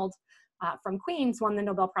McDonald from Queens, won the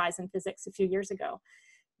Nobel Prize in Physics a few years ago.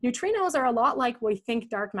 Neutrinos are a lot like what we think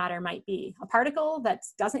dark matter might be, a particle that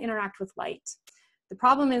doesn't interact with light. The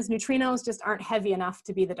problem is neutrinos just aren't heavy enough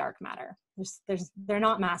to be the dark matter. They're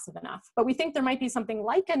not massive enough. But we think there might be something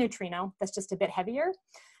like a neutrino that's just a bit heavier.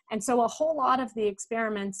 And so a whole lot of the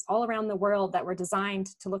experiments all around the world that were designed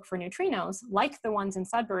to look for neutrinos, like the ones in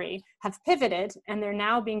Sudbury, have pivoted, and they're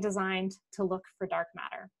now being designed to look for dark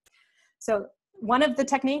matter. So one of the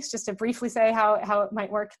techniques, just to briefly say how it might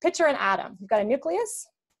work, picture an atom. You've got a nucleus,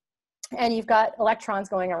 and you've got electrons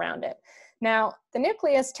going around it. Now, the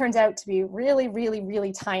nucleus turns out to be really, really,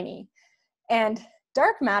 really tiny. And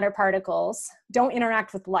dark matter particles don't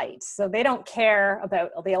interact with light. So they don't care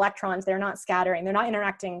about the electrons. They're not scattering. They're not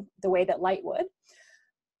interacting the way that light would.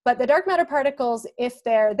 But the dark matter particles, if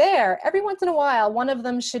they're there, every once in a while, one of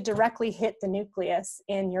them should directly hit the nucleus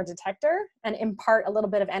in your detector and impart a little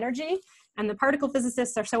bit of energy. And the particle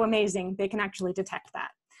physicists are so amazing, they can actually detect that.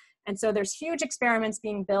 And so there's huge experiments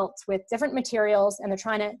being built with different materials, and they're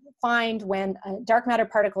trying to find when a dark matter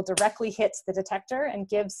particle directly hits the detector and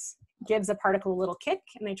gives a particle a little kick,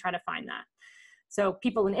 and they try to find that. So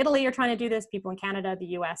people in Italy are trying to do this, people in Canada, the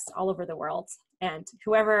US, all over the world. And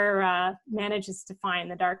whoever manages to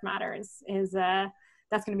find the dark matter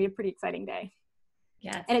that's going to be a pretty exciting day.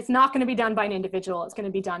 Yes. And it's not going to be done by an individual. It's going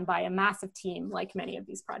to be done by a massive team like many of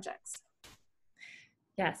these projects.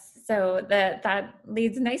 Yes, so that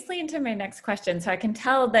leads nicely into my next question. So I can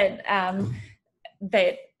tell that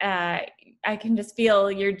I can just feel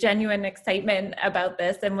your genuine excitement about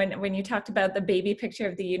this. And when you talked about the baby picture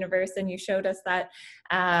of the universe, and you showed us that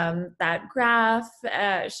that graph,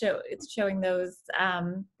 it's showing those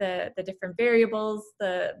the different variables,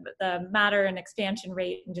 the matter and expansion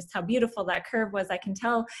rate, and just how beautiful that curve was. I can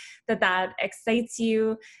tell that excites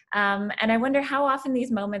you. And I wonder how often these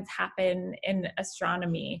moments happen in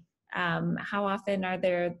astronomy. How often are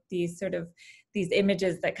there these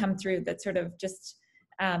images that come through that sort of just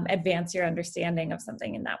advance your understanding of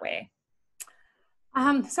something in that way?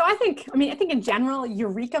 So I think in general,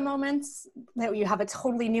 eureka moments that you have a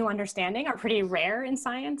totally new understanding are pretty rare in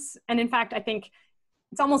science. And in fact, I think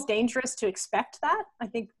it's almost dangerous to expect that. I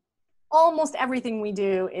think almost everything we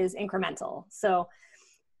do is incremental. So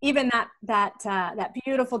even that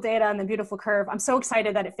beautiful data and the beautiful curve, I'm so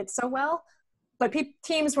excited that it fits so well. But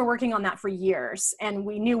teams were working on that for years, and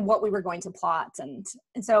we knew what we were going to plot. And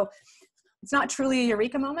so it's not truly a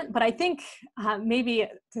eureka moment, but I think maybe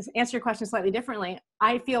to answer your question slightly differently,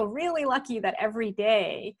 I feel really lucky that every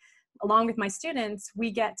day, along with my students, we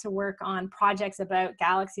get to work on projects about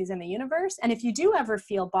galaxies in the universe. And if you do ever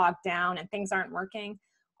feel bogged down and things aren't working,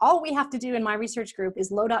 all we have to do in my research group is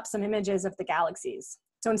load up some images of the galaxies.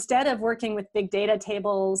 So instead of working with big data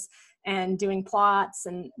tables and doing plots,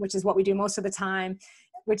 which is what we do most of the time,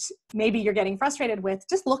 which maybe you're getting frustrated with,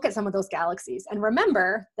 just look at some of those galaxies. And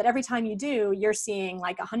remember that every time you do, you're seeing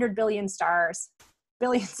like 100 billion stars,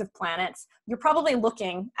 billions of planets. You're probably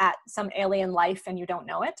looking at some alien life and you don't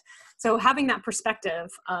know it. So having that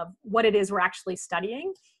perspective of what it is we're actually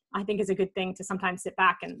studying, I think is a good thing to sometimes sit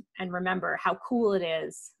back and remember how cool it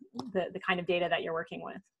is, the kind of data that you're working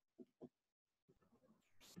with.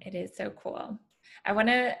 It is so cool. I want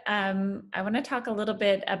to talk a little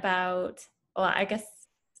bit about, well, I guess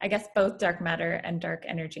I guess both dark matter and dark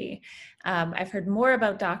energy. I've heard more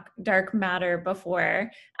about dark matter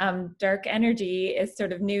before. Dark energy is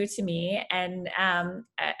sort of new to me, and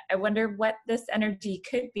I wonder what this energy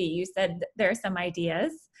could be. You said there are some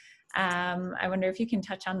ideas. I wonder if you can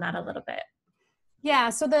touch on that a little bit. Yeah,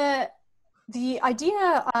 so the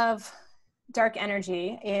idea of dark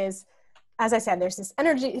energy is, as I said, there's this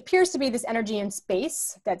energy, it appears to be this energy in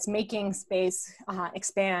space that's making space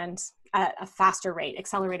expand at a faster rate,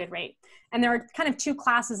 accelerated rate. And there are kind of two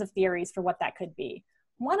classes of theories for what that could be.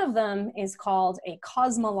 One of them is called a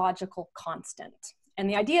cosmological constant. And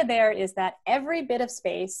the idea there is that every bit of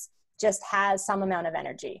space just has some amount of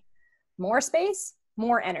energy. More space,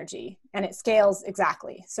 more energy, and it scales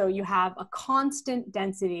exactly. So you have a constant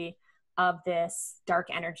density of this dark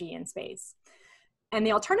energy in space. And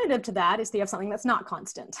the alternative to that is to have something that's not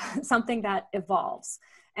constant, something that evolves.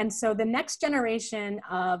 And so the next generation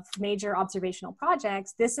of major observational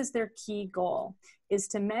projects, this is their key goal, is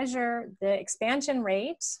to measure the expansion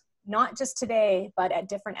rate, not just today, but at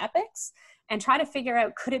different epochs, and try to figure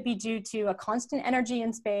out, could it be due to a constant energy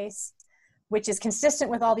in space, which is consistent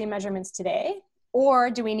with all the measurements today, or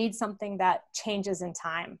do we need something that changes in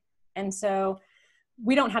time? And so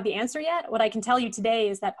we don't have the answer yet. What I can tell you today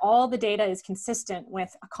is that all the data is consistent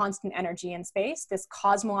with a constant energy in space, this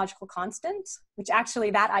cosmological constant, which actually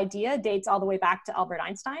that idea dates all the way back to Albert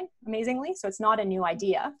Einstein, amazingly. So it's not a new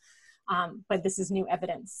idea, but this is new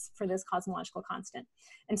evidence for this cosmological constant.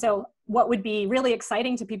 And so what would be really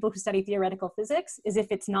exciting to people who study theoretical physics is if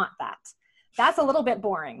it's not that. That's a little bit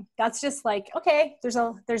boring. That's just like, okay, there's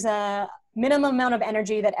a minimum amount of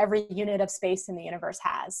energy that every unit of space in the universe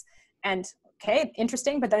has. And okay,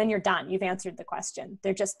 interesting, but then you're done. You've answered the question.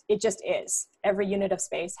 It just is. Every unit of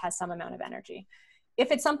space has some amount of energy.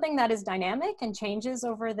 If it's something that is dynamic and changes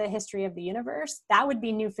over the history of the universe, that would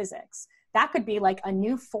be new physics. That could be like a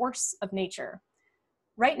new force of nature.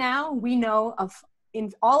 Right now, we know of,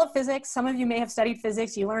 in all of physics, some of you may have studied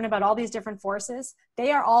physics, you learn about all these different forces.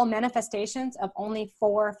 They are all manifestations of only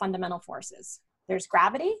 4 fundamental forces. There's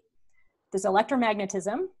gravity, there's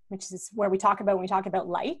electromagnetism, which is where we talk about when we talk about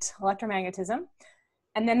light, electromagnetism.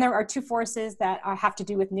 And then there are 2 forces that have to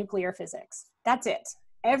do with nuclear physics. That's it.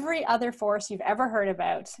 Every other force you've ever heard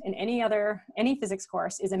about in any physics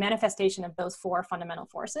course is a manifestation of those 4 fundamental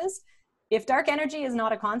forces. If dark energy is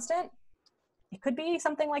not a constant, it could be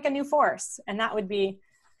something like a new force, and that would be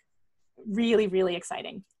really, really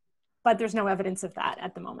exciting. But there's no evidence of that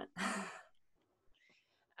at the moment.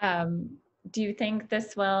 Do you think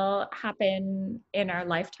this will happen in our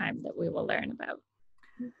lifetime, that we will learn about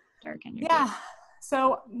dark energy? Yeah.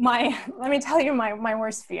 So let me tell you my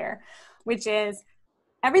worst fear, which is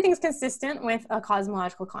everything's consistent with a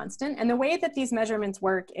cosmological constant. And the way that these measurements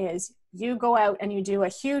work is you go out and you do a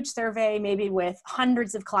huge survey, maybe with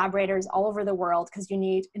hundreds of collaborators all over the world, because you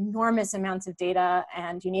need enormous amounts of data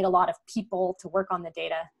and you need a lot of people to work on the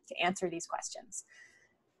data to answer these questions.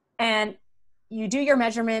 And you do your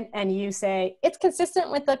measurement and you say, it's consistent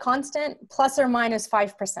with the constant plus or minus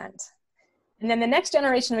 5%. And then the next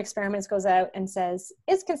generation of experiments goes out and says,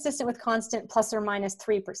 it's consistent with constant plus or minus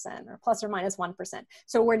 3% or plus or minus 1%.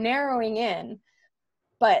 So we're narrowing in,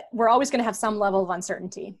 but we're always going to have some level of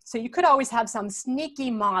uncertainty. So you could always have some sneaky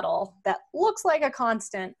model that looks like a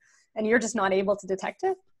constant and you're just not able to detect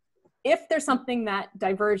it. If there's something that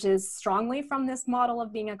diverges strongly from this model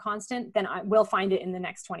of being a constant, then we'll find it in the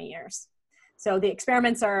next 20 years. So the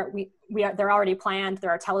experiments they're already planned.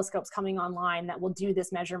 There are telescopes coming online that will do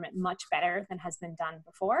this measurement much better than has been done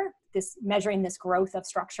before, measuring this growth of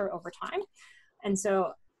structure over time. And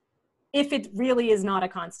so if it really is not a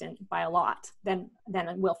constant by a lot, then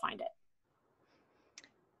we'll find it.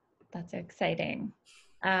 That's exciting.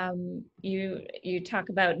 You talk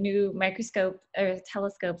about new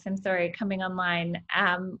telescopes, coming online.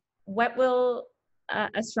 What will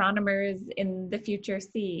astronomers in the future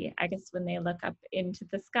see, I guess, when they look up into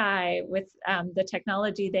the sky with the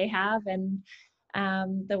technology they have and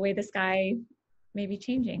the way the sky may be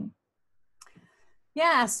changing?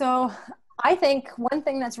 Yeah, so I think one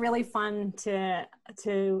thing that's really fun to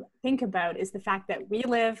think about is the fact that we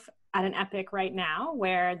live at an epoch right now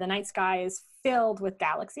where the night sky is filled with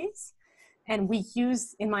galaxies. And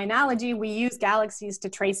in my analogy, we use galaxies to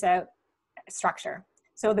trace out structure.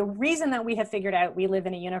 So the reason that we have figured out we live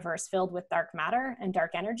in a universe filled with dark matter and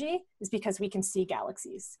dark energy is because we can see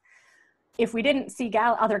galaxies. If we didn't see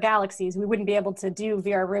other galaxies, we wouldn't be able to do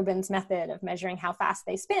Vera Rubin's method of measuring how fast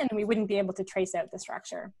they spin, and we wouldn't be able to trace out the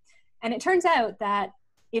structure. And it turns out that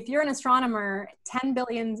if you're an astronomer 10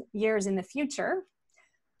 billion years in the future,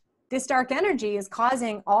 this dark energy is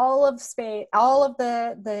causing all of space, all of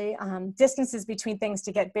the distances between things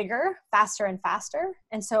to get bigger, faster and faster.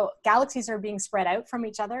 And so galaxies are being spread out from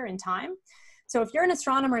each other in time. So if you're an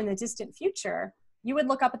astronomer in the distant future, you would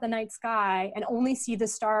look up at the night sky and only see the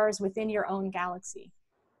stars within your own galaxy.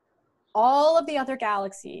 All of the other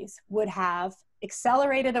galaxies would have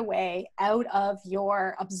accelerated away out of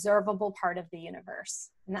your observable part of the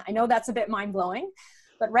universe. And I know that's a bit mind-blowing,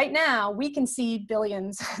 but right now we can see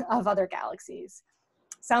billions of other galaxies.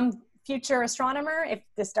 Some future astronomer, if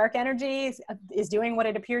this dark energy is doing what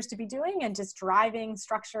it appears to be doing and just driving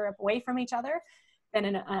structure away from each other, then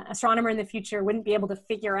an astronomer in the future wouldn't be able to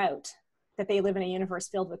figure out that they live in a universe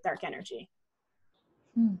filled with dark energy.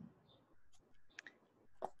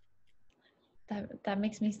 That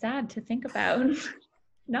makes me sad to think about.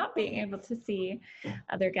 Not being able to see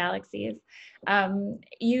other galaxies.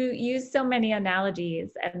 You use so many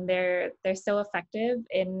analogies, and they're so effective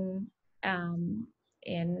in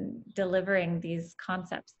delivering these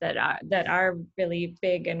concepts that are really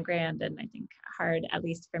big and grand, and I think hard, at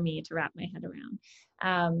least for me, to wrap my head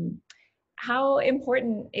around. How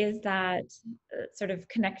important is that sort of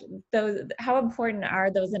connect those? How important are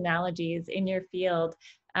those analogies in your field?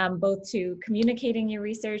 Both to communicating your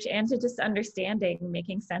research and to just understanding,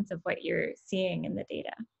 making sense of what you're seeing in the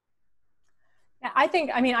data. Yeah, I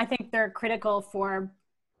think they're critical for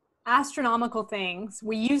astronomical things.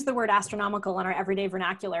 We use the word astronomical in our everyday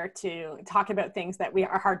vernacular to talk about things that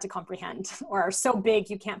are hard to comprehend or are so big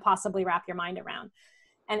you can't possibly wrap your mind around.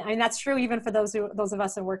 And I mean, that's true even for those of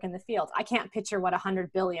us who work in the field. I can't picture what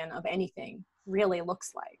 100 billion of anything really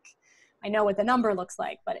looks like. I know what the number looks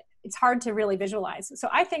like, but it's hard to really visualize. So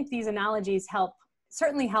I think these analogies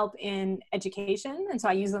certainly help in education. And so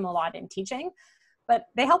I use them a lot in teaching, but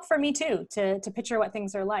they help for me too, to picture what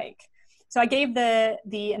things are like. So I gave the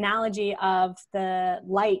analogy of the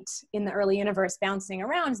light in the early universe bouncing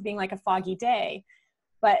around as being like a foggy day,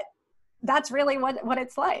 but that's really what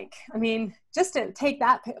it's like. I mean, just to take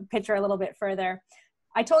that picture a little bit further,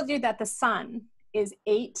 I told you that the sun is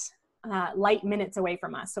 8 light minutes away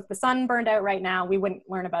from us. So if the sun burned out right now, we wouldn't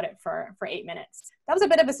learn about it for 8 minutes. That was a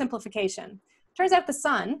bit of a simplification. Turns out the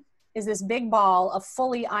sun is this big ball of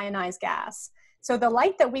fully ionized gas. So the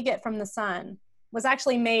light that we get from the sun was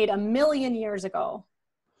actually made 1 million years ago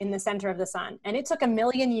in the center of the sun. And it took 1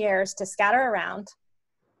 million years to scatter around.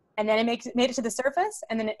 And then it made it to the surface.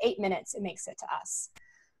 And then in 8 minutes, it makes it to us.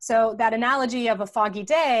 So that analogy of a foggy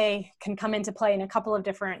day can come into play in a couple of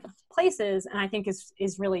different places, and I think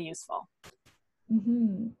is really useful.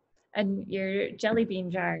 Mm-hmm. And your jelly bean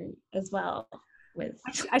jar as well.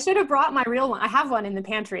 I should have brought my real one. I have one in the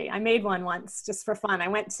pantry. I made one once just for fun. I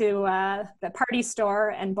went to the party store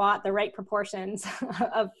and bought the right proportions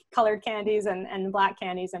of colored candies and black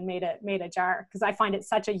candies and made a jar, because I find it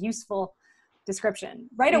such a useful description.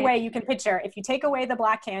 Right away, you can picture, if you take away the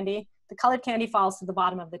black candy, the colored candy falls to the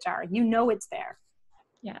bottom of the jar. You know it's there.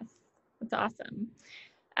 Yes, that's awesome.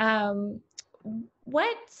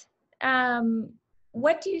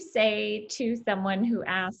 What do you say to someone who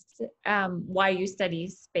asks why you study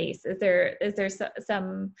space? Is there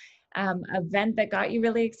some event that got you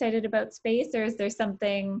really excited about space, or is there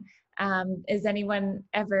something? Is anyone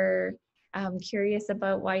ever curious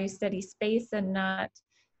about why you study space and not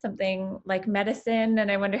something like medicine? And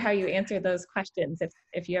I wonder how you answer those questions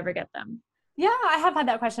if you ever get them. Yeah, I have had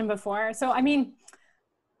that question before. So, I mean,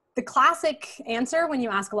 the classic answer when you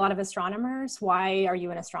ask a lot of astronomers, why are you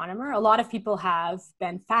an astronomer? A lot of people have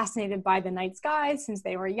been fascinated by the night sky since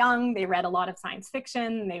they were young. They read a lot of science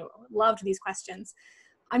fiction. They loved these questions.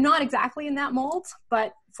 I'm not exactly in that mold,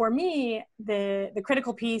 but for me, the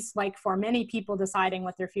critical piece, like for many people deciding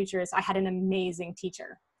what their future is, I had an amazing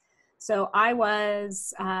teacher. So I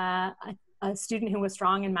was a student who was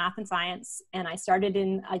strong in math and science, and I started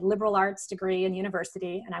in a liberal arts degree in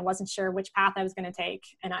university, and I wasn't sure which path I was going to take.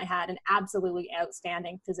 And I had an absolutely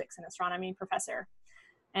outstanding physics and astronomy professor.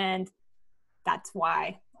 And that's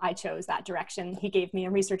why I chose that direction. He gave me a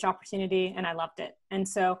research opportunity and I loved it. And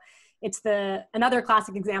so it's another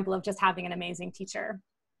classic example of just having an amazing teacher.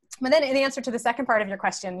 But then in the answer to the second part of your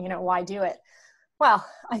question, why do it? Well,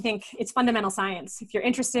 I think it's fundamental science. If you're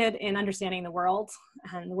interested in understanding the world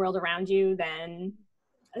and the world around you, then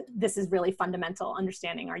this is really fundamental,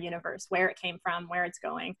 understanding our universe, where it came from, where it's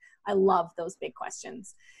going. I love those big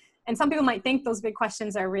questions. And some people might think those big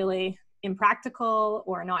questions are really impractical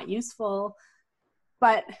or not useful,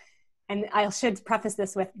 and I should preface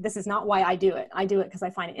this with, this is not why I do it. I do it because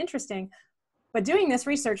I find it interesting. But doing this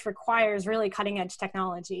research requires really cutting edge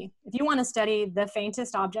technology. If you want to study the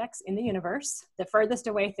faintest objects in the universe, the furthest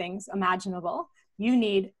away things imaginable, you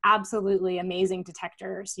need absolutely amazing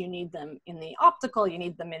detectors. You need them in the optical, you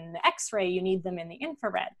need them in the X-ray, you need them in the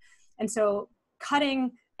infrared. And so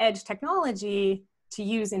cutting edge technology to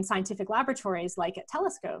use in scientific laboratories like at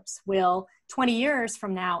telescopes will 20 years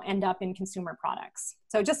from now end up in consumer products.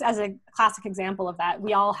 So just as a classic example of that,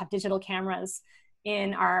 we all have digital cameras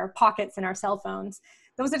in our pockets and our cell phones.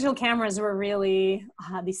 Those digital cameras were really,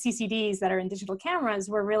 these CCDs that are in digital cameras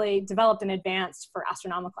were really developed and advanced for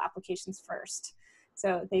astronomical applications first.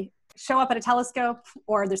 So they show up at a telescope,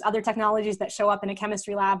 or there's other technologies that show up in a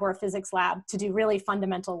chemistry lab or a physics lab to do really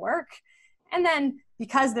fundamental work. And then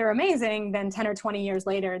because they're amazing, then 10 or 20 years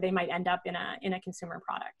later, they might end up in a consumer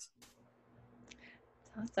product.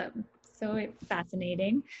 Awesome. So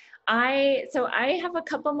fascinating. So I have a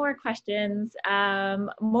couple more questions,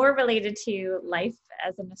 more related to life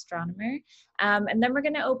as an astronomer. And then we're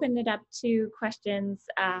going to open it up to questions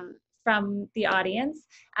from the audience.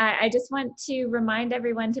 I just want to remind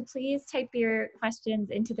everyone to please type your questions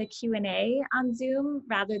into the Q&A on Zoom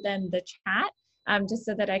rather than the chat, just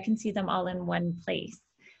so that I can see them all in one place.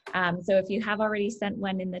 So if you have already sent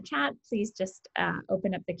one in the chat, please just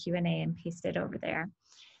open up the Q&A and paste it over there.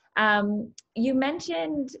 You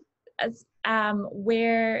mentioned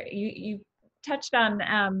where you touched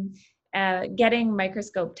on getting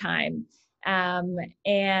microscope time,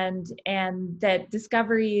 and that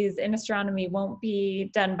discoveries in astronomy won't be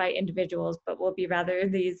done by individuals, but will be rather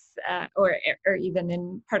these, or even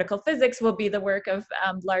in particle physics, will be the work of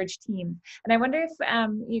large teams. And I wonder if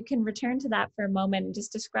you can return to that for a moment and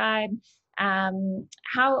just describe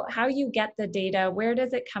how you get the data, where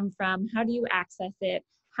does it come from, how do you access it,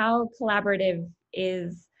 how collaborative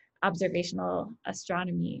is observational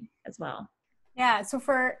astronomy as well? Yeah, so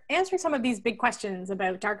for answering some of these big questions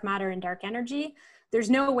about dark matter and dark energy, there's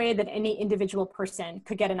no way that any individual person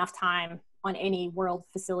could get enough time on any world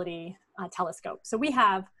facility telescope. So we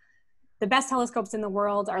have the best telescopes in the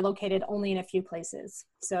world are located only in a few places.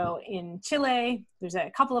 So in Chile, there's a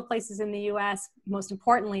couple of places in the US. Most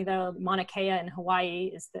importantly though, Mauna Kea in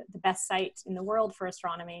Hawaii is the best site in the world for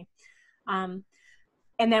astronomy.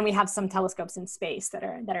 And then we have some telescopes in space that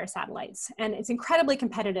are satellites. And it's incredibly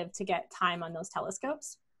competitive to get time on those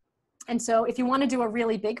telescopes. And so if you want to do a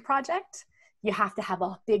really big project, you have to have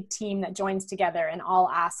a big team that joins together and all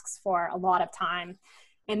asks for a lot of time.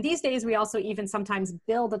 And these days, we also even sometimes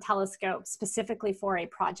build a telescope specifically for a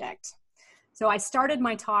project. So I started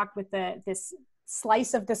my talk with this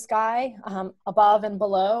slice of the sky above and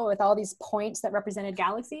below with all these points that represented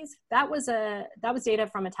galaxies. That was data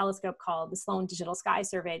from a telescope called the Sloan Digital Sky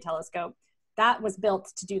Survey Telescope. That was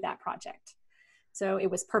built to do that project. So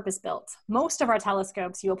it was purpose built. Most of our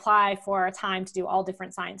telescopes, you apply for a time to do all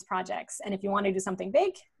different science projects. And if you want to do something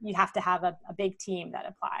big, you have to have a big team that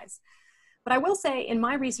applies. But I will say in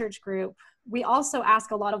my research group, we also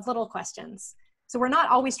ask a lot of little questions. So we're not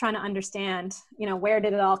always trying to understand, where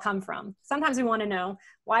did it all come from? Sometimes we want to know,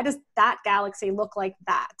 why does that galaxy look like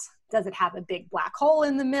that? Does it have a big black hole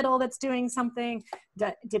in the middle that's doing something?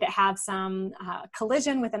 Did it have some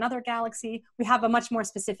collision with another galaxy? We have a much more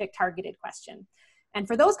specific targeted question. And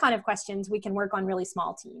for those kind of questions, we can work on really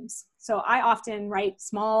small teams. So I often write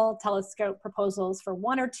small telescope proposals for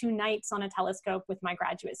 1 or 2 nights on a telescope with my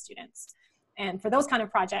graduate students. And for those kind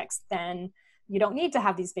of projects, then you don't need to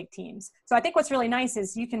have these big teams. So I think what's really nice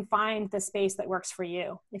is you can find the space that works for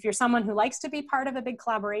you. If you're someone who likes to be part of a big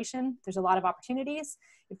collaboration, there's a lot of opportunities.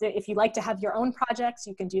 If you like to have your own projects,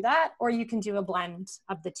 you can do that, or you can do a blend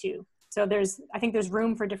of the two. So I think there's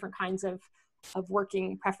room for different kinds of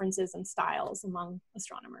working preferences and styles among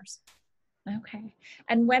astronomers. Okay.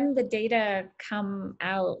 And when the data come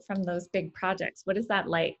out from those big projects, what is that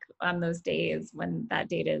like on those days when that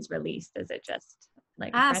data is released? Is it just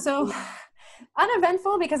like so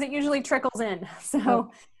uneventful because it usually trickles in.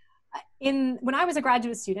 So when I was a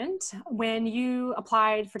graduate student, when you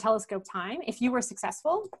applied for telescope time, if you were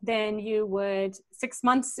successful, then you would 6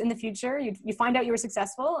 months in the future, you find out you were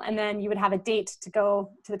successful, and then you would have a date to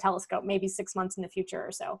go to the telescope, maybe 6 months in the future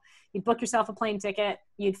or so. You'd book yourself a plane ticket,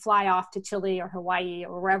 you'd fly off to Chile or Hawaii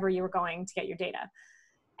or wherever you were going to get your data.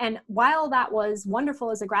 And while that was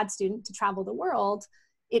wonderful as a grad student to travel the world,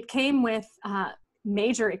 it came with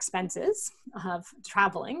major expenses of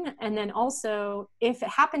traveling. And then also, if it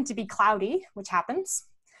happened to be cloudy, which happens,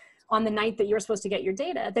 on the night that you're supposed to get your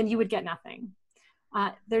data, then you would get nothing.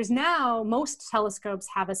 There's now, most telescopes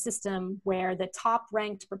have a system where the top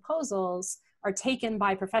ranked proposals are taken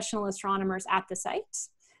by professional astronomers at the site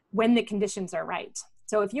when the conditions are right.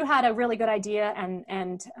 So if you had a really good idea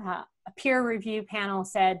and a peer review panel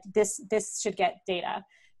said this should get data,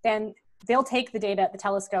 then they'll take the data at the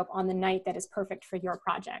telescope on the night that is perfect for your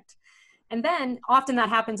project. And then often that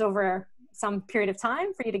happens over some period of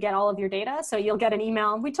time for you to get all of your data. So you'll get an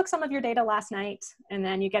email, we took some of your data last night, and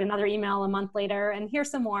then you get another email a month later, and here's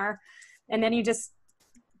some more. And then you just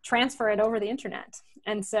transfer it over the internet.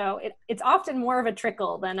 And so it's often more of a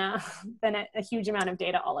trickle than a huge amount of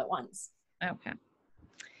data all at once. Okay.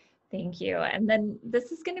 Thank you. And then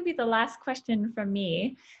this is going to be the last question from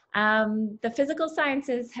me. The physical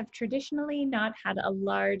sciences have traditionally not had a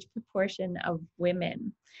large proportion of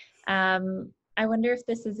women. I wonder if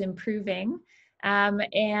this is improving,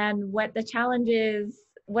 and what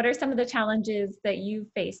are some of the challenges that you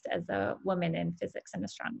faced as a woman in physics and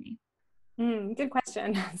astronomy? Good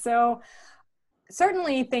question. So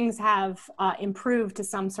certainly things have improved to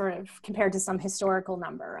some sort of, compared to some historical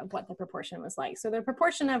number of what the proportion was like. So the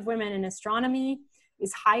proportion of women in astronomy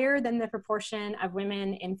is higher than the proportion of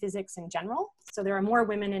women in physics in general. So there are more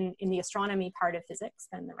women in the astronomy part of physics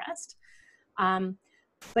than the rest,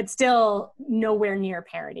 but still nowhere near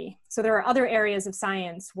parity. So there are other areas of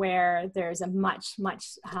science where there's a much, much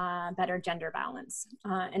better gender balance.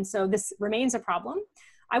 And so this remains a problem.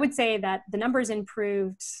 I would say that the numbers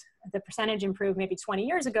improved, the percentage improved maybe 20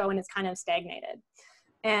 years ago, and it's kind of stagnated.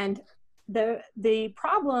 And the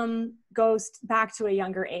problem goes back to a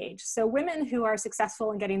younger age. So women who are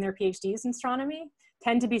successful in getting their PhDs in astronomy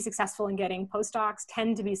tend to be successful in getting postdocs,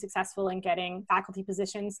 tend to be successful in getting faculty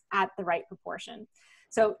positions at the right proportion.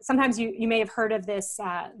 So sometimes you may have heard of this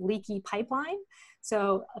leaky pipeline.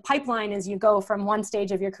 So a pipeline is you go from one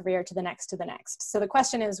stage of your career to the next to the next. So the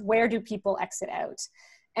question is, where do people exit out?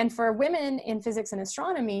 And for women in physics and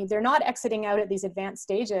astronomy, they're not exiting out at these advanced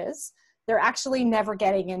stages. They're actually never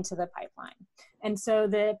getting into the pipeline. And so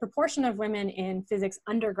the proportion of women in physics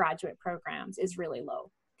undergraduate programs is really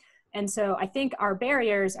low. And so I think our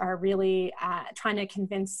barriers are really trying to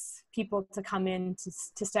convince people to come in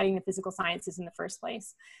to studying the physical sciences in the first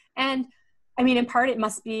place. And I mean, in part,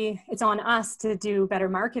 it's on us to do better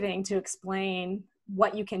marketing to explain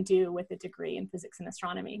what you can do with a degree in physics and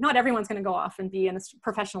astronomy. Not everyone's going to go off and be a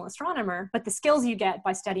professional astronomer, but the skills you get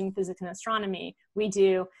by studying physics and astronomy, we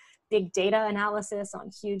do big data analysis on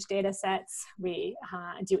huge data sets. We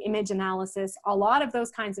do image analysis. A lot of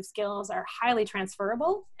those kinds of skills are highly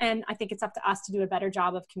transferable, and I think it's up to us to do a better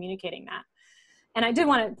job of communicating that. And I did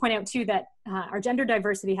want to point out too that our gender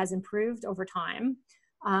diversity has improved over time,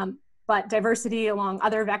 but diversity along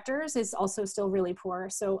other vectors is also still really poor.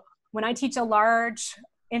 So when I teach a large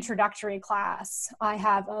introductory class, I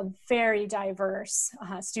have a very diverse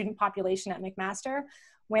student population at McMaster.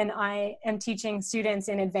 When I am teaching students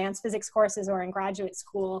in advanced physics courses or in graduate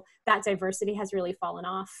school, that diversity has really fallen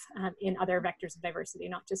off in other vectors of diversity,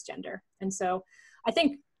 not just gender. And so I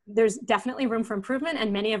think there's definitely room for improvement,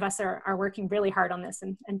 and many of us are working really hard on this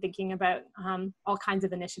and thinking about all kinds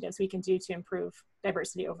of initiatives we can do to improve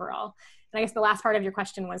diversity overall. And I guess the last part of your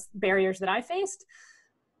question was barriers that I faced.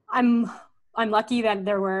 I'm lucky that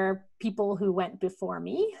there were people who went before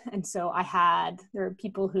me. And so there are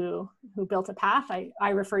people who built a path. I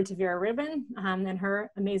referred to Vera Rubin and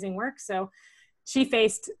her amazing work. So she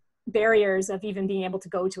faced barriers of even being able to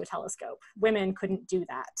go to a telescope. Women couldn't do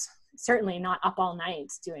that. Certainly not up all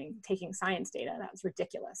night taking science data. That was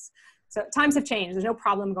ridiculous. So times have changed. There's no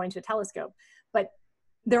problem going to a telescope, but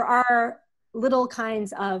there are little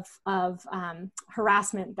kinds of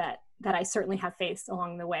harassment that I certainly have faced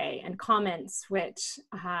along the way, and comments which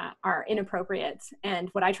are inappropriate. And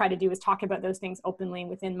what I try to do is talk about those things openly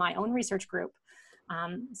within my own research group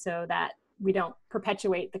so that we don't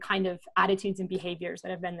perpetuate the kind of attitudes and behaviors that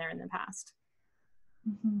have been there in the past.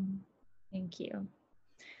 Mm-hmm. Thank you.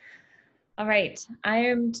 All right, I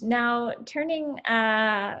am now turning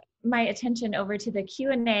my attention over to the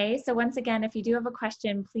Q&A. So once again, if you do have a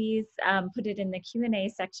question, please put it in the Q&A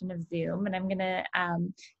section of Zoom, and I'm gonna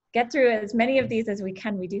get through as many of these as we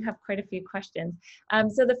can. We do have quite a few questions.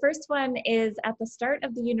 So the first one is, at the start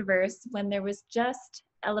of the universe, when there was just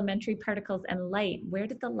elementary particles and light, where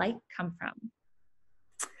did the light come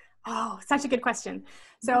from? Oh, such a good question.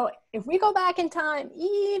 So if we go back in time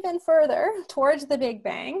even further towards the Big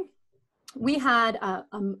Bang, we had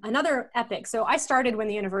another epoch. So I started when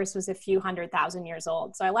the universe was a few 100,000 years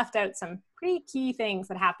old. So I left out some pretty key things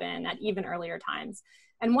that happen at even earlier times.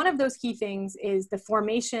 And one of those key things is the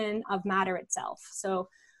formation of matter itself. So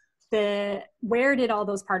where did all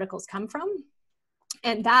those particles come from?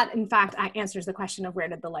 And that, in fact, answers the question of where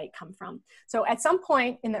did the light come from. So at some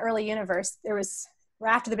point in the early universe,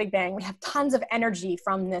 after the Big Bang, we have tons of energy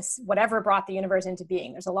from this, whatever brought the universe into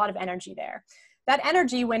being. There's a lot of energy there. That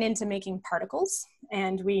energy went into making particles,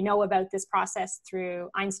 and we know about this process through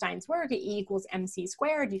Einstein's work. E =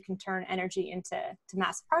 mc². You can turn energy into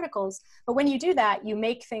massive particles. But when you do that, you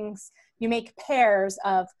make things, you make pairs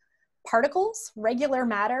of particles, regular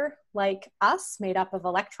matter like us, made up of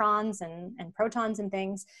electrons and protons and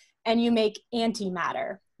things, and you make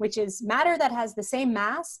antimatter, which is matter that has the same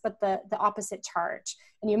mass but the opposite charge,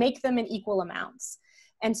 and you make them in equal amounts.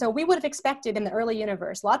 And so we would have expected in the early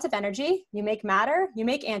universe lots of energy, you make matter, you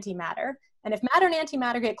make antimatter, and if matter and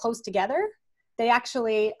antimatter get close together, they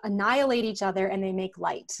actually annihilate each other and they make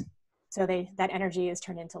light. So that energy is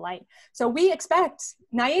turned into light. So we expect,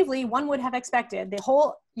 naively, one would have expected the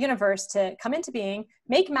whole universe to come into being,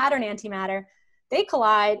 make matter and antimatter, they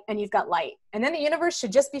collide, and you've got light. And then the universe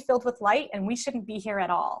should just be filled with light, and we shouldn't be here at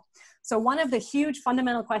all. So one of the huge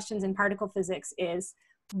fundamental questions in particle physics is,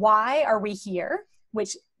 why are we here?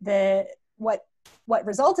 Which what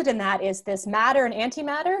resulted in that is this matter and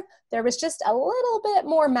antimatter, there was just a little bit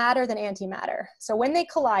more matter than antimatter. So when they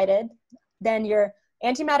collided, then your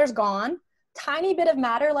antimatter's gone, tiny bit of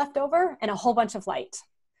matter left over, and a whole bunch of light.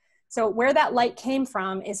 So where that light came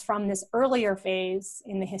from is from this earlier phase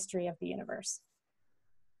in the history of the universe.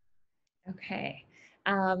 Okay.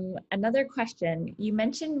 Another question. You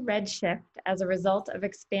mentioned redshift as a result of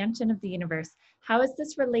expansion of the universe. How is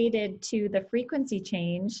this related to the frequency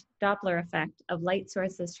change, Doppler effect, of light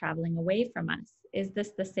sources traveling away from us? Is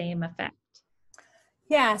this the same effect?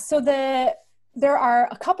 Yeah, so there are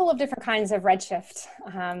a couple of different kinds of redshift.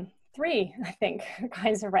 Three, I think,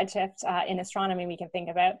 kinds of redshift in astronomy we can think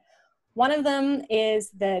about. One of them is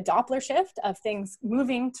the Doppler shift of things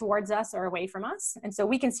moving towards us or away from us. And so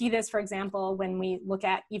we can see this, for example, when we look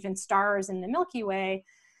at even stars in the Milky Way.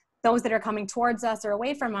 Those that are coming towards us or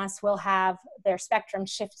away from us will have their spectrum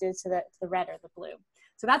shifted to the red or the blue.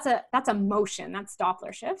 So that's a motion, that's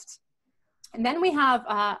Doppler shift. And then we have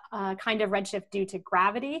a kind of redshift due to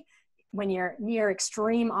gravity when you're near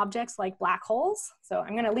extreme objects like black holes. So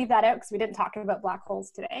I'm going to leave that out because we didn't talk about black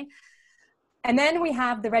holes today. And then we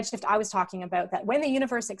have the redshift I was talking about, that when the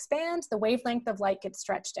universe expands, the wavelength of light gets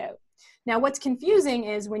stretched out. Now, what's confusing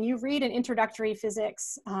is when you read an introductory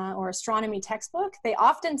physics or astronomy textbook, they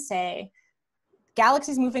often say,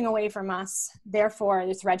 galaxies moving away from us, therefore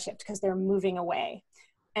it's redshift because they're moving away.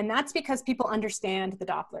 And that's because people understand the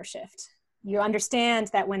Doppler shift. You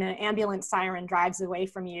understand that when an ambulance siren drives away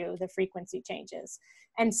from you, the frequency changes.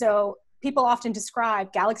 And so people often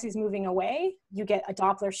describe galaxies moving away, you get a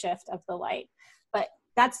Doppler shift of the light. But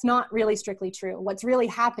that's not really strictly true. What's really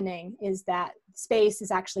happening is that space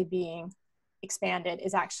is actually being expanded,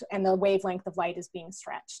 and the wavelength of light is being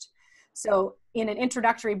stretched. So in an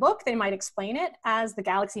introductory book, they might explain it as the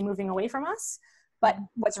galaxy moving away from us. But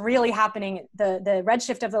what's really happening, the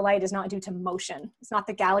redshift of the light is not due to motion. It's not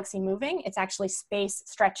the galaxy moving, it's actually space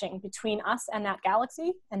stretching between us and that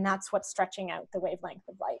galaxy. And that's what's stretching out the wavelength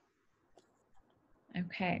of light.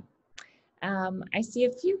 Okay. I see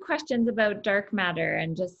a few questions about dark matter,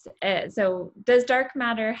 and just, so does dark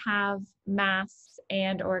matter have mass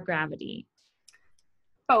and or gravity?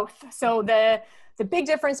 Both. So the big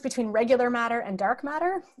difference between regular matter and dark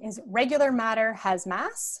matter is regular matter has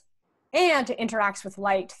mass and it interacts with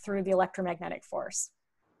light through the electromagnetic force.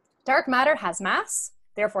 Dark matter has mass,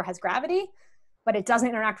 therefore has gravity, but it doesn't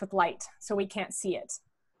interact with light, so we can't see it.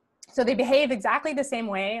 So they behave exactly the same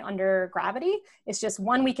way under gravity. It's just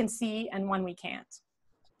one we can see and one we can't.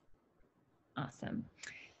 Awesome.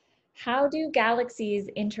 How do galaxies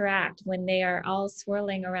interact when they are all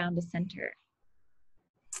swirling around a center?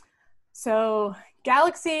 So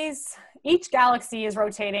galaxies, each galaxy is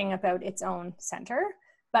rotating about its own center,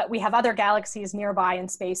 but we have other galaxies nearby in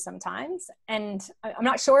space sometimes. And I'm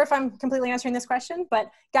not sure if I'm completely answering this question, but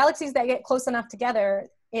galaxies that get close enough together,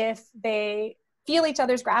 if they feel each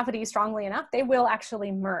other's gravity strongly enough, they will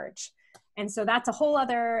actually merge. And so that's a whole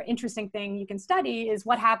other interesting thing you can study, is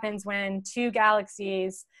what happens when two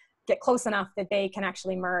galaxies get close enough that they can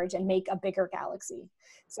actually merge and make a bigger galaxy.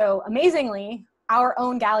 So amazingly, our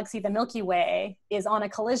own galaxy, the Milky Way, is on a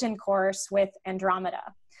collision course with Andromeda,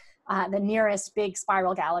 the nearest big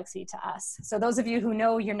spiral galaxy to us. So those of you who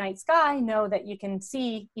know your night sky know that you can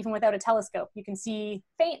see, even without a telescope, you can see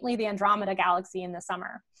faintly the Andromeda galaxy in the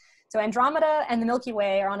summer. So Andromeda and the Milky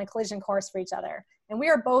Way are on a collision course for each other. And we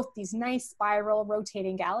are both these nice spiral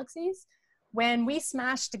rotating galaxies. When we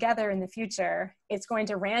smash together in the future, it's going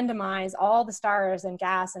to randomize all the stars and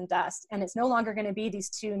gas and dust. And it's no longer going to be these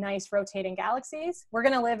two nice rotating galaxies. We're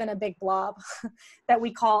going to live in a big blob that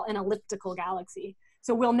we call an elliptical galaxy.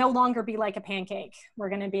 So we'll no longer be like a pancake. We're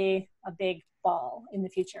going to be a big ball in the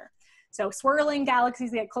future. So swirling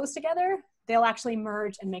galaxies that get close together, they'll actually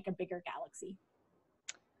merge and make a bigger galaxy.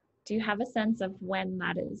 Do you have a sense of when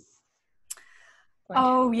that is?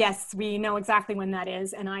 Oh, yes, we know exactly when that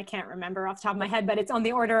is. And I can't remember off the top of my head, but it's on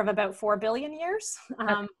the order of about 4 billion years.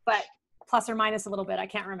 But plus or minus a little bit. I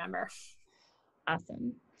can't remember.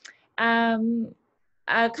 Awesome.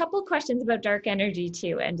 A couple questions about dark energy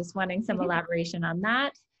too, and just wanting some elaboration on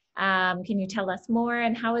that. Can you tell us more,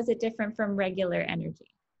 and how is it different from regular energy?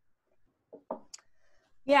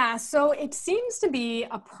 Yeah, so it seems to be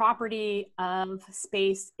a property of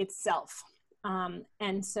space itself.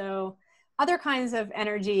 And so other kinds of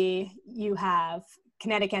energy, you have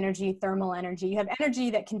kinetic energy, thermal energy, you have energy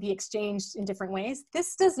that can be exchanged in different ways.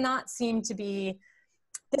 This seems to be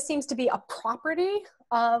a property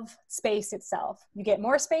of space itself. You get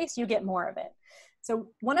more space, you get more of it. So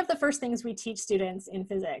one of the first things we teach students in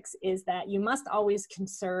physics is that you must always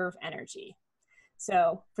conserve energy.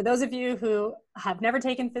 So for those of you who have never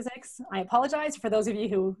taken physics, I apologize. For those of you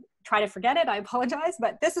who try to forget it, I apologize.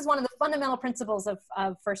 But this is one of the fundamental principles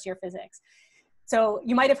of first-year physics. So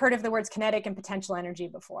you might have heard of the words kinetic and potential energy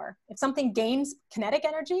before. If something gains kinetic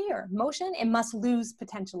energy or motion, it must lose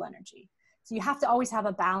potential energy. So you have to always have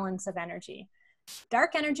a balance of energy.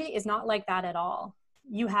 Dark energy is not like that at all.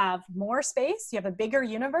 You have more space, you have a bigger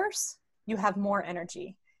universe, you have more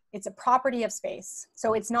energy. It's a property of space,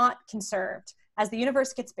 so it's not conserved. As the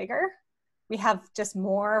universe gets bigger, we have just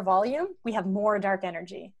more volume, we have more dark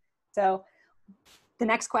energy. So the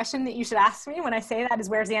next question that you should ask me when I say that is,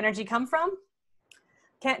 where's the energy come from?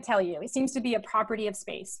 Can't tell you. It seems to be a property of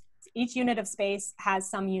space. Each unit of space has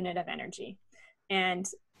some unit of energy. And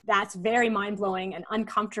that's very mind-blowing and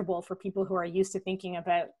uncomfortable for people who are used to thinking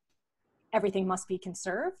about everything must be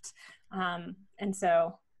conserved. And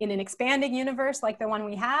so in an expanding universe like the one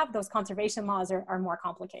we have, those conservation laws are more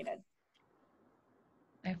complicated.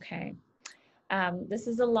 Okay. This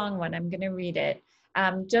is a long one. I'm going to read it.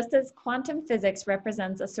 Just as quantum physics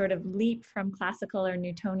represents a sort of leap from classical or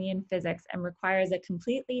Newtonian physics and requires a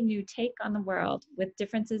completely new take on the world with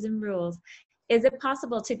differences in rules, is it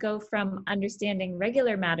possible to go from understanding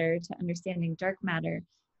regular matter to understanding dark matter?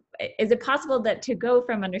 Is it possible that to go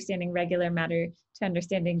from understanding regular matter to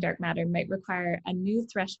understanding dark matter might require a new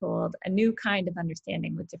threshold, a new kind of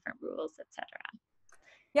understanding with different rules, etc.?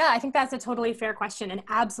 Yeah, I think that's a totally fair question and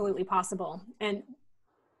absolutely possible. And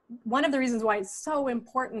one of the reasons why it's so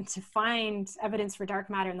important to find evidence for dark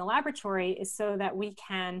matter in the laboratory is so that we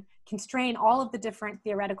can constrain all of the different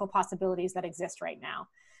theoretical possibilities that exist right now.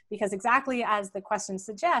 Because exactly as the question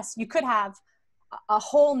suggests, you could have a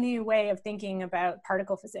whole new way of thinking about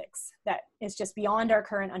particle physics that is just beyond our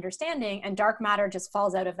current understanding, and dark matter just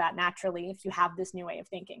falls out of that naturally if you have this new way of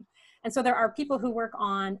thinking. And so there are people who work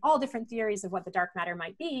on all different theories of what the dark matter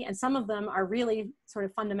might be, and some of them are really sort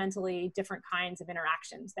of fundamentally different kinds of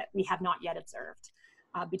interactions that we have not yet observed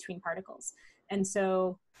between particles. And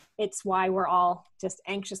so it's why we're all just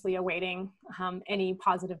anxiously awaiting any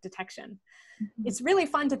positive detection. It's really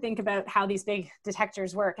fun to think about how these big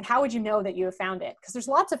detectors work and how would you know that you have found it? Because there's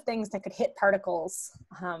lots of things that could hit particles.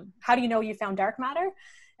 How do you know you found dark matter?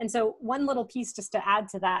 And so one little piece just to add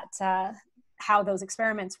to that, how those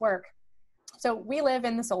experiments work. So we live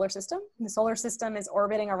in the solar system. The solar system is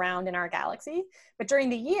orbiting around in our galaxy, but during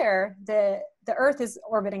the year, the Earth is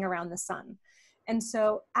orbiting around the sun. And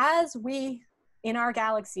so as we, in our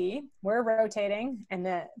galaxy, we're rotating and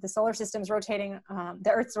the solar system's rotating,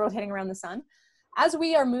 the Earth's rotating around the sun. As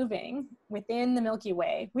we are moving within the Milky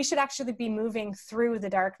Way, we should actually be moving through the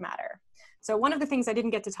dark matter. So one of the things I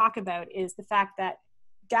didn't get to talk about is the fact that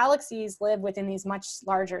galaxies live within these much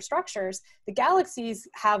larger structures. The galaxies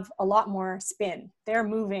have a lot more spin. They're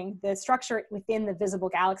moving, the structure within the visible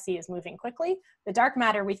galaxy is moving quickly. The dark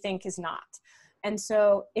matter we think is not. And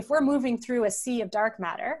so if we're moving through a sea of dark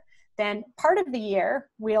matter, then part of the year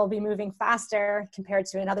we'll be moving faster compared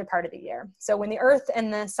to another part of the year. So when the Earth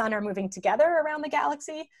and the sun are moving together around the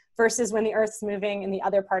galaxy versus when the Earth's moving in the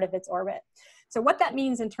other part of its orbit. So what that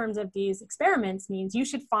means in terms of these experiments means you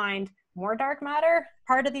should find more dark matter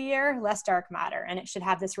part of the year, less dark matter, and it should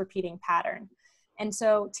have this repeating pattern. And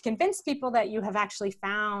so to convince people that you have actually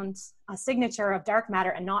found a signature of dark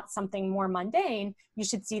matter and not something more mundane, you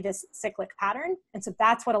should see this cyclic pattern. And so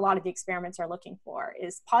that's what a lot of the experiments are looking for,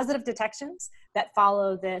 is positive detections that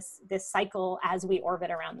follow this cycle as we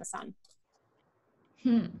orbit around the sun.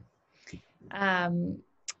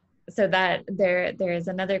 So that there is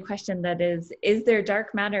another question that is there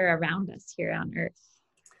dark matter around us here on Earth?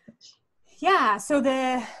 Yeah, so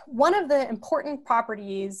one of the important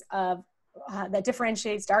properties of that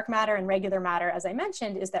differentiates dark matter and regular matter, as I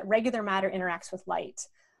mentioned, is that regular matter interacts with light.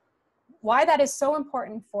 Why that is so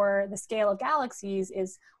important for the scale of galaxies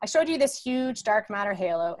is I showed you this huge dark matter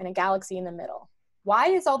halo and a galaxy in the middle. Why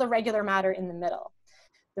is all the regular matter in the middle?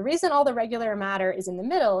 The reason all the regular matter is in the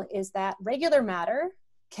middle is that regular matter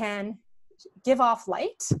can give off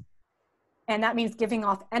light, and that means giving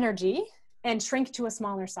off energy, and shrink to a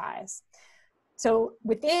smaller size. So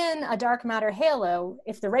within a dark matter halo,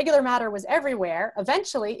 if the regular matter was everywhere,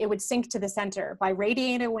 eventually it would sink to the center by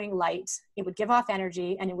radiating light. It would give off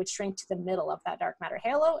energy and it would shrink to the middle of that dark matter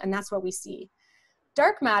halo, and that's what we see.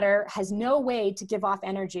 Dark matter has no way to give off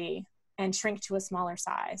energy and shrink to a smaller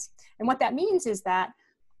size. And what that means is that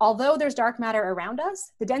although there's dark matter around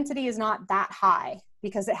us, the density is not that high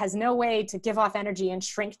because it has no way to give off energy and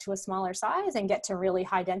shrink to a smaller size and get to really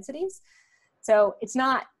high densities. So it's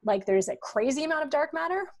not like there's a crazy amount of dark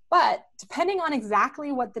matter, but depending on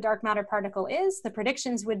exactly what the dark matter particle is, the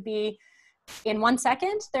predictions would be in 1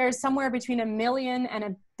 second, there's somewhere between 1 million and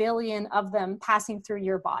 1 billion of them passing through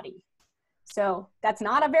your body. So that's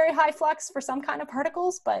not a very high flux for some kind of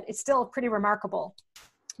particles, but it's still pretty remarkable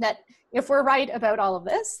that if we're right about all of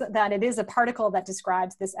this, that it is a particle that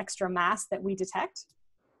describes this extra mass that we detect.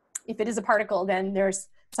 If it is a particle, then there's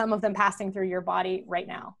some of them passing through your body right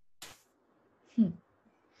now.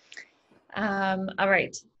 All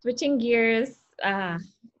right, switching gears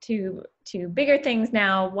to bigger things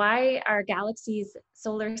now. Why are galaxies,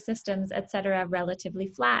 solar systems, etc., relatively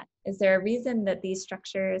flat? Is there a reason that these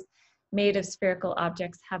structures made of spherical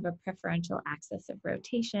objects have a preferential axis of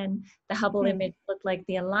rotation? The Hubble image looked like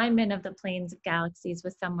the alignment of the planes of galaxies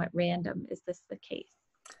was somewhat random. Is this the case?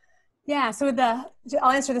 Yeah, so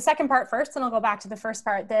I'll answer the second part first, and I'll go back to the first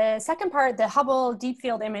part. The second part, the Hubble deep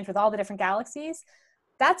field image with all the different galaxies,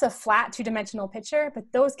 that's a flat two-dimensional picture, but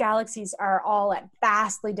those galaxies are all at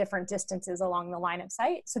vastly different distances along the line of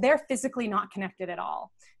sight. So they're physically not connected at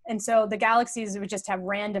all. And so the galaxies would just have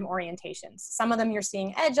random orientations. Some of them you're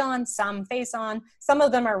seeing edge on, some face on, some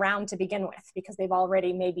of them are round to begin with because they've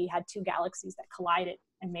already maybe had 2 galaxies that collided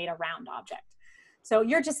and made a round object. So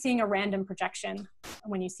you're just seeing a random projection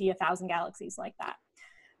when you see 1,000 galaxies like that.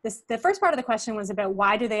 The first part of the question was about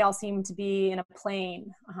why do they all seem to be in a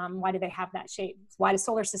plane? Why do they have that shape? Why do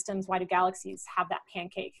solar systems, why do galaxies have that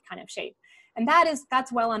pancake kind of shape? And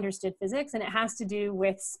that's well understood physics, and it has to do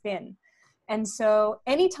with spin. And so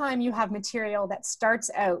anytime you have material that starts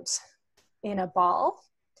out in a ball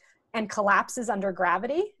and collapses under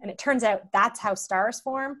gravity, and it turns out that's how stars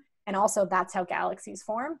form, and also that's how galaxies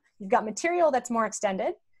form. You've got material that's more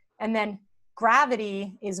extended, and then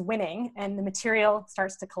gravity is winning and the material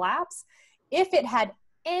starts to collapse. If it had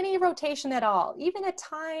any rotation at all, even a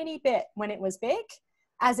tiny bit when it was big,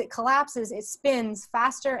 as it collapses, it spins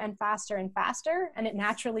faster and faster and faster, and it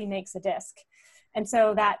naturally makes a disk. And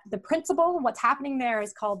so that the principle, what's happening there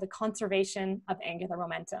is called the conservation of angular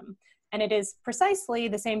momentum. And it is precisely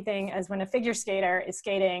the same thing as when a figure skater is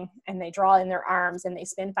skating and they draw in their arms and they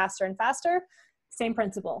spin faster and faster. Same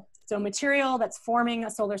principle. So material that's forming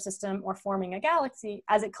a solar system or forming a galaxy,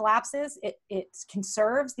 as it collapses, it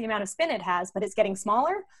conserves the amount of spin it has, but it's getting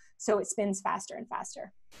smaller, so it spins faster and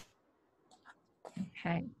faster.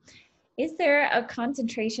 Okay. Is there a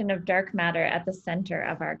concentration of dark matter at the center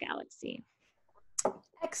of our galaxy?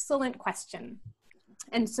 Excellent question.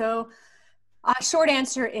 And so short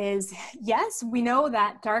answer is yes. We know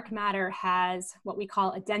that dark matter has what we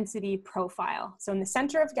call a density profile. So in the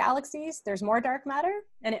center of galaxies, there's more dark matter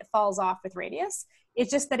and it falls off with radius.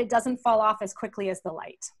 It's just that it doesn't fall off as quickly as the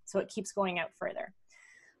light. So it keeps going out further.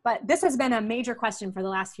 But this has been a major question for the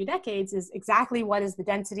last few decades, is exactly what is the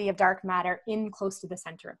density of dark matter in close to the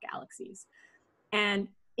center of galaxies? And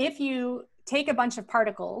if you take a bunch of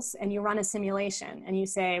particles and you run a simulation and you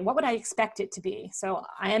say, what would I expect it to be? So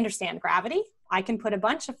I understand gravity. I can put a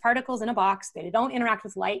bunch of particles in a box. They don't interact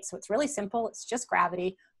with light, so it's really simple. It's just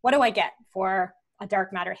gravity. What do I get for a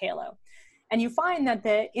dark matter halo? And you find that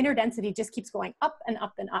the inner density just keeps going up and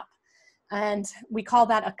up and up. And we call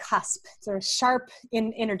that a cusp, so a sharp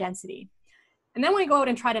inner density. And then when we go out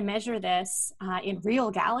and try to measure this in real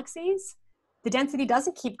galaxies, the density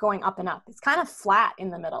doesn't keep going up and up. It's kind of flat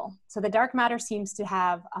in the middle. So the dark matter seems to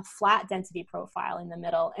have a flat density profile in the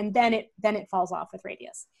middle, and then it falls off with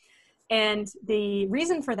radius. And the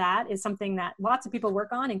reason for that is something that lots of people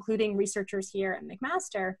work on, including researchers here at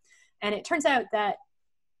McMaster. And it turns out that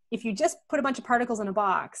if you just put a bunch of particles in a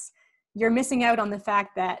box, you're missing out on the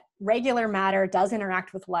fact that regular matter does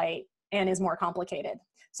interact with light and is more complicated.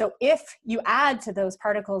 So if you add to those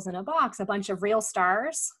particles in a box a bunch of real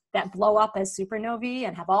stars that blow up as supernovae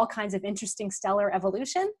and have all kinds of interesting stellar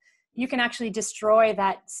evolution, you can actually destroy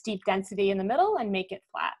that steep density in the middle and make it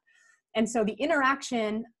flat. And so the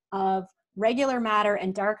interaction of regular matter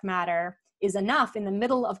and dark matter is enough in the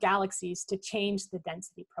middle of galaxies to change the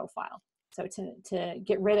density profile. So to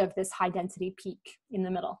get rid of this high density peak in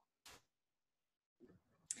the middle.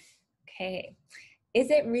 Okay. Is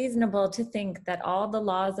it reasonable to think that all the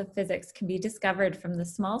laws of physics can be discovered from the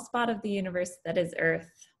small spot of the universe that is Earth?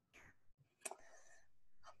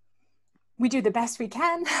 We do the best we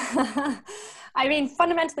can. I mean,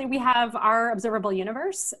 fundamentally, we have our observable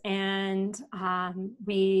universe, and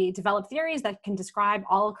we develop theories that can describe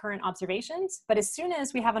all current observations. But as soon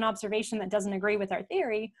as we have an observation that doesn't agree with our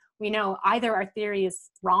theory, we know either our theory is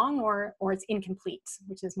wrong or it's incomplete,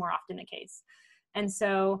 which is more often the case. And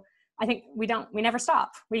so I think we never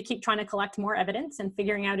stop. We keep trying to collect more evidence and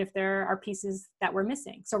figuring out if there are pieces that we're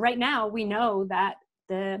missing. So right now, we know that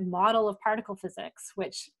the model of particle physics,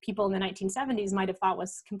 which people in the 1970s might have thought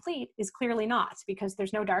was complete, is clearly not, because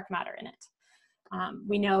there's no dark matter in it.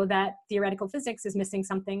 We know that theoretical physics is missing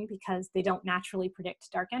something because they don't naturally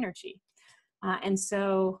predict dark energy. And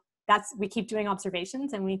so we keep doing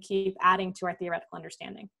observations and we keep adding to our theoretical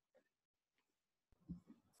understanding.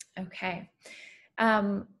 Okay.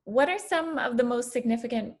 What are some of the most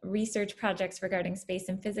significant research projects regarding space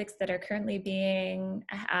and physics that are currently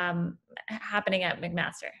happening at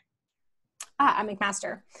McMaster? At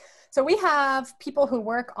McMaster. So we have people who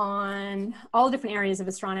work on all different areas of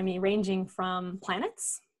astronomy, ranging from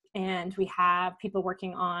planets, and we have people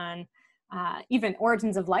working on even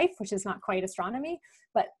origins of life, which is not quite astronomy,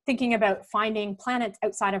 but thinking about finding planets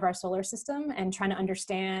outside of our solar system and trying to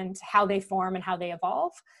understand how they form and how they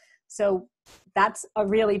evolve. So that's a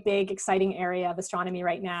really big, exciting area of astronomy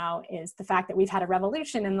right now, is the fact that we've had a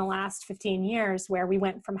revolution in the last 15 years where we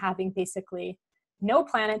went from having basically no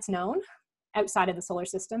planets known outside of the solar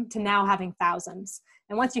system to now having thousands.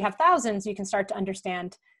 And once you have thousands, you can start to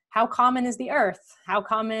understand how common is the Earth? How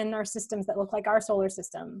common are systems that look like our solar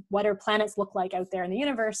system? What do planets look like out there in the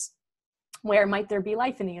universe? Where might there be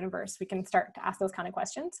life in the universe? We can start to ask those kind of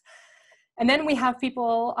questions. And then we have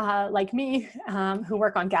people like me who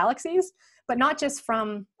work on galaxies, but not just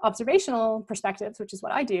from observational perspectives, which is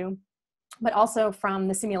what I do, but also from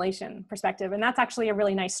the simulation perspective. And that's actually a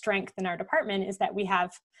really nice strength in our department, is that we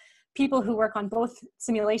have people who work on both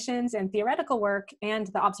simulations and theoretical work and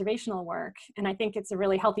the observational work. And I think it's a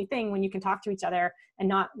really healthy thing when you can talk to each other and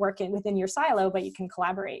not work within your silo, but you can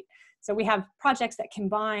collaborate. So we have projects that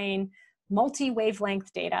combine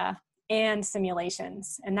multi-wavelength data and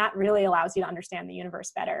simulations, and that really allows you to understand the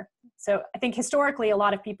universe better. So I think historically, a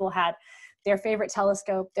lot of people had their favorite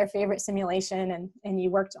telescope, their favorite simulation, and you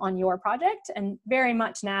worked on your project. And very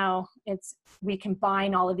much now, we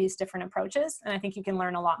combine all of these different approaches, and I think you can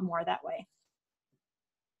learn a lot more that way.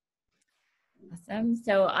 Awesome.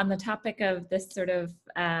 So on the topic of this sort of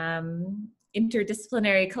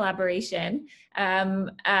interdisciplinary collaboration,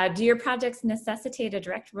 do your projects necessitate a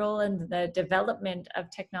direct role in the development of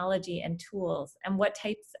technology and tools? And what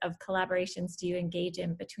types of collaborations do you engage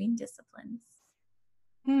in between disciplines?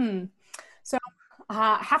 So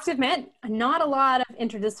I have to admit, not a lot of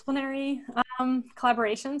interdisciplinary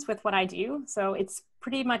collaborations with what I do. So it's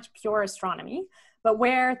pretty much pure astronomy. But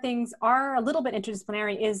where things are a little bit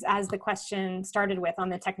interdisciplinary is, as the question started with, on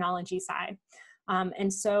the technology side.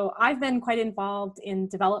 And so I've been quite involved in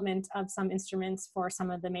development of some instruments for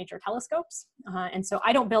some of the major telescopes. And so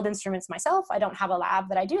I don't build instruments myself. I don't have a lab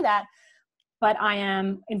that I do that. But I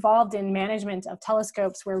am involved in management of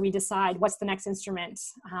telescopes, where we decide what's the next instrument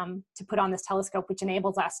to put on this telescope, which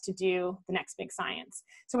enables us to do the next big science.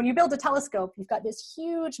 So when you build a telescope, you've got this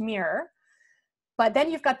huge mirror, but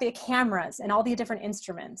then you've got the cameras and all the different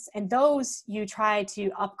instruments, and those you try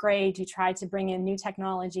to upgrade, you try to bring in new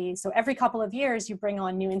technology. So every couple of years, you bring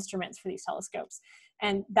on new instruments for these telescopes.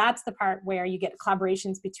 And that's the part where you get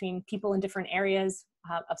collaborations between people in different areas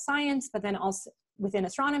of science, but then also within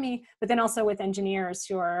astronomy, but then also with engineers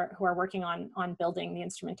who are working on building the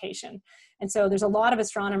instrumentation. And so there's a lot of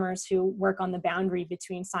astronomers who work on the boundary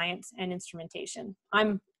between science and instrumentation.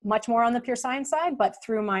 I'm much more on the pure science side, but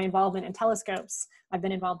through my involvement in telescopes, I've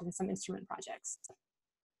been involved in some instrument projects.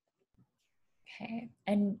 Okay,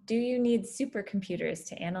 and do you need supercomputers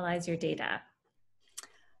to analyze your data?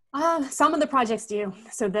 Some of the projects do.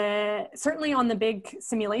 So certainly on the big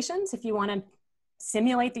simulations, if you want to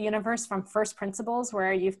simulate the universe from first principles,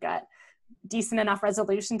 where you've got decent enough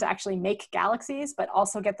resolution to actually make galaxies, but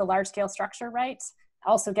also get the large scale structure right,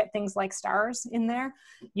 also get things like stars in there,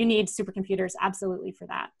 you need supercomputers absolutely for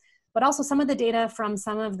that. But also some of the data from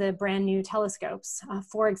some of the brand new telescopes.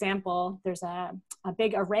 For example, there's a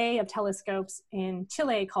big array of telescopes in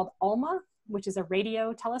Chile called ALMA, which is a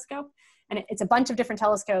radio telescope. And it's a bunch of different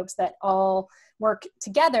telescopes that all work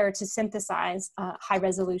together to synthesize high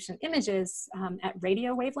resolution images at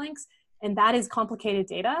radio wavelengths. And that is complicated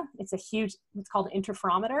data. It's called an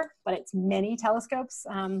interferometer, but it's many telescopes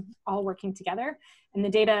all working together. And the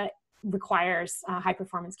data requires high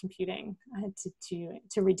performance computing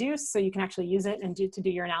to reduce, so you can actually use it and to do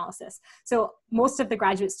your analysis. So most of the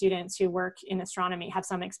graduate students who work in astronomy have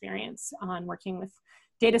some experience on working with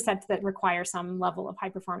data sets that require some level of high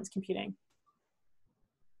performance computing.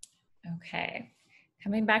 Okay.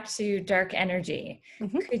 Coming back to dark energy,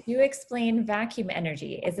 Mm-hmm. could you explain vacuum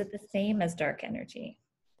energy? Is it the same as dark energy?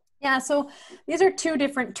 Yeah, so these are two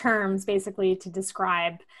different terms basically to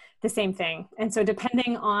describe the same thing. And so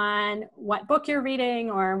depending on what book you're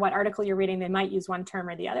reading or what article you're reading, they might use one term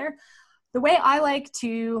or the other. The way I like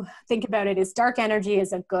to think about it is dark energy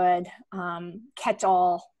is a good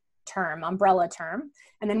catch-all term, umbrella term.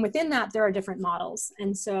 And then within that, there are different models.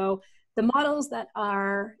 And so the models that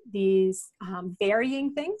are these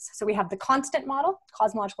varying things. So we have the constant model,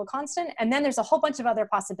 cosmological constant, and then there's a whole bunch of other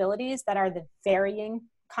possibilities that are the varying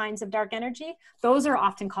kinds of dark energy. Those are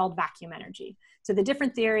often called vacuum energy. So the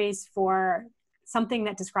different theories for something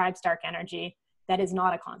that describes dark energy that is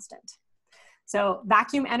not a constant. So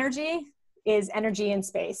vacuum energy is energy in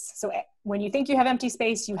space. So when you think you have empty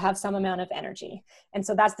space, you have some amount of energy. And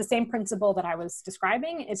so that's the same principle that I was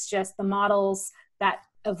describing. It's just the models that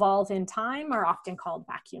evolve in time are often called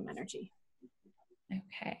vacuum energy.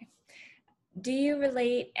 Okay. Do you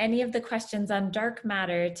relate any of the questions on dark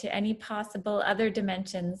matter to any possible other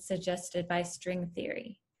dimensions suggested by string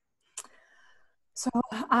theory? So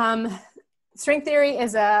string theory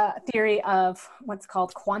is a theory of what's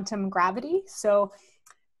called quantum gravity. So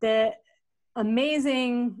the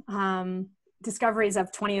amazing discoveries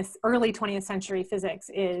of early 20th century physics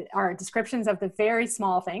are descriptions of the very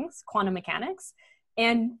small things, quantum mechanics,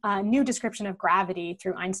 and a new description of gravity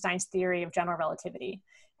through Einstein's theory of general relativity.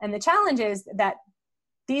 And the challenge is that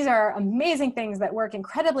these are amazing things that work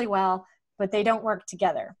incredibly well, but they don't work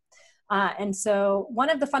together. And so one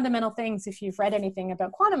of the fundamental things, if you've read anything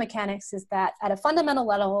about quantum mechanics, is that at a fundamental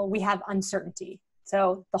level, we have uncertainty.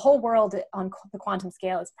 So the whole world on the quantum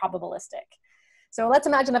scale is probabilistic. So let's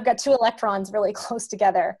imagine I've got two electrons really close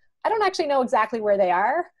together. I don't actually know exactly where they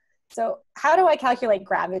are. So how do I calculate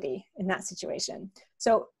gravity in that situation?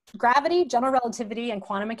 So gravity, general relativity, and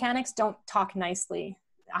quantum mechanics don't talk nicely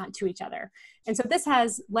to each other. And so this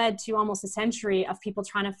has led to almost a century of people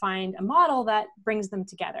trying to find a model that brings them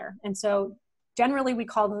together. And so generally we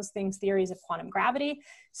call those things theories of quantum gravity.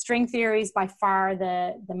 String theory is by far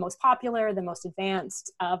the most popular, the most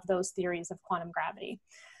advanced of those theories of quantum gravity.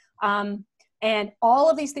 And all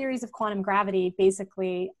of these theories of quantum gravity,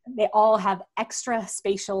 basically, they all have extra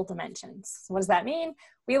spatial dimensions. So what does that mean?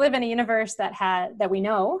 We live in a universe that we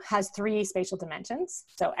know has 3 spatial dimensions.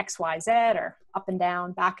 So X, Y, Z, or up and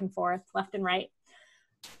down, back and forth, left and right.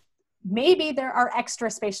 Maybe there are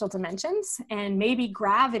extra spatial dimensions, and maybe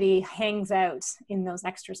gravity hangs out in those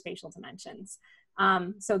extra spatial dimensions.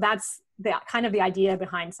 So that's kind of the idea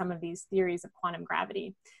behind some of these theories of quantum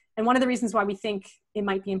gravity. And one of the reasons why we think it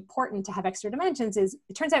might be important to have extra dimensions is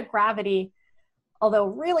it turns out gravity, although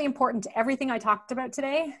really important to everything I talked about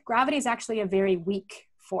today, gravity is actually a very weak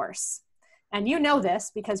force. And you know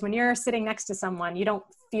this because when you're sitting next to someone, you don't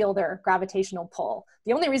feel their gravitational pull.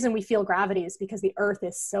 The only reason we feel gravity is because the Earth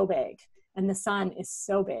is so big and the sun is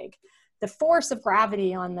so big. The force of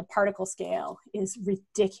gravity on the particle scale is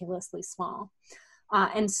ridiculously small.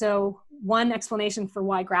 And so one explanation for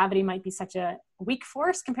why gravity might be such a weak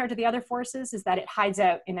force compared to the other forces is that it hides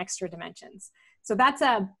out in extra dimensions. So that's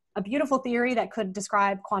a beautiful theory that could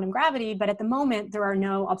describe quantum gravity, but at the moment there are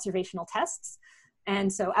no observational tests.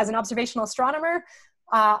 And so as an observational astronomer,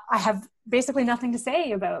 I have basically nothing to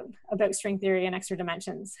say about string theory and extra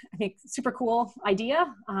dimensions. I think super cool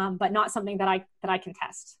idea, but not something that I can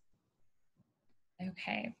test.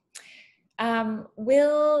 Okay.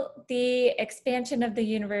 Will the expansion of the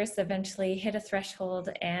universe eventually hit a threshold,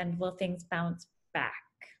 and will things bounce back?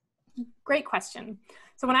 Great question.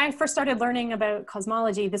 So when I first started learning about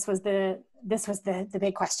cosmology, this was the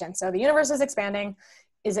big question. So the universe is expanding.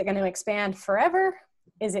 Is it going to expand forever?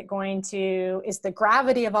 Is the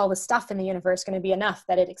gravity of all the stuff in the universe going to be enough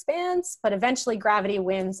that it expands, but eventually gravity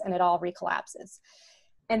wins and it all recollapses?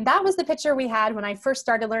 And that was the picture we had when I first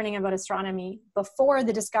started learning about astronomy before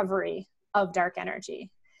the discovery of dark energy.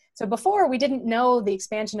 So before, we didn't know the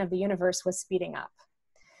expansion of the universe was speeding up.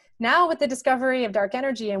 Now with the discovery of dark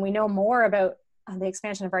energy and we know more about the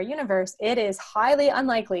expansion of our universe, it is highly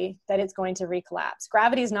unlikely that it's going to recollapse.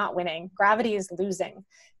 Gravity is not winning, gravity is losing.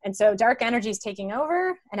 And so dark energy is taking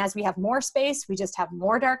over, and as we have more space, we just have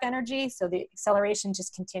more dark energy, so the acceleration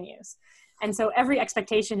just continues. And so every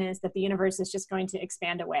expectation is that the universe is just going to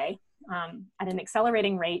expand away at an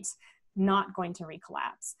accelerating rate, not going to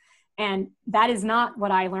recollapse. And that is not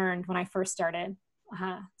what I learned when I first started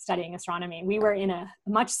studying astronomy. We were in a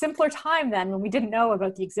much simpler time then when we didn't know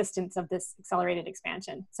about the existence of this accelerated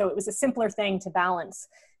expansion. So it was a simpler thing to balance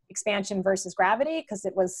expansion versus gravity because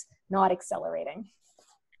it was not accelerating.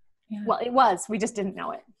 Yeah. Well, it was, we just didn't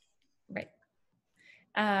know it. Right.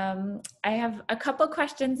 I have a couple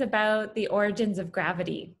questions about the origins of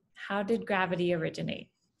gravity. How did gravity originate?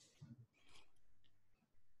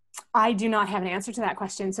 I do not have an answer to that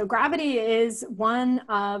question. So gravity is one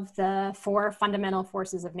of the 4 fundamental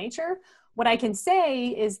forces of nature. What I can say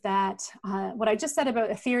is that what I just said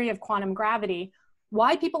about a theory of quantum gravity,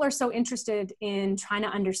 why people are so interested in trying to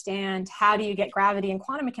understand how do you get gravity and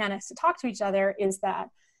quantum mechanics to talk to each other is that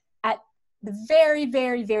at the very,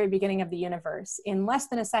 very, very beginning of the universe, in less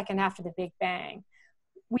than a second after the Big Bang,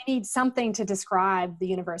 we need something to describe the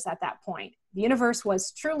universe at that point. The universe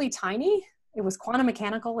was truly tiny. It was quantum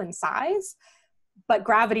mechanical in size, but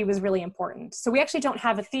gravity was really important. So we actually don't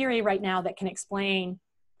have a theory right now that can explain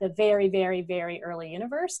the very, very, very early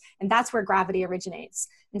universe. And that's where gravity originates.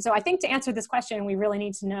 And so I think to answer this question, we really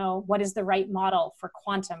need to know what is the right model for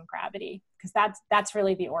quantum gravity, because that's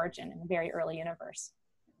really the origin in the very early universe.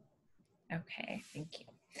 Okay, thank you.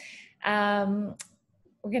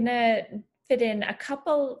 We're gonna fit in a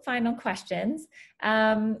couple final questions.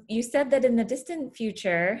 You said that in the distant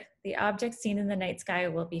future, the objects seen in the night sky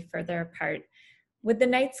will be further apart. Would the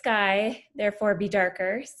night sky therefore be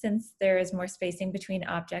darker since there is more spacing between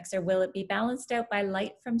objects, or will it be balanced out by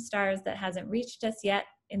light from stars that hasn't reached us yet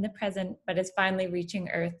in the present, but is finally reaching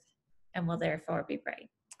Earth and will therefore be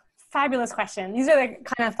bright? Fabulous question. These are the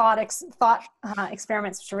kind of thought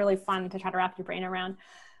experiments which are really fun to try to wrap your brain around.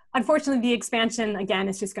 Unfortunately, the expansion, again,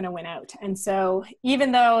 is just going to win out. And so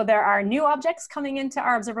even though there are new objects coming into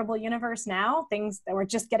our observable universe now, things that we're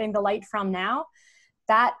just getting the light from now,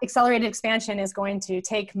 that accelerated expansion is going to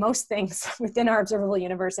take most things within our observable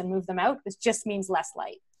universe and move them out. This just means less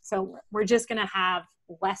light. So we're just going to have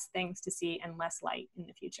less things to see and less light in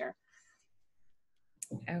the future.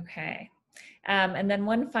 Okay. And then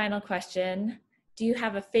one final question. Do you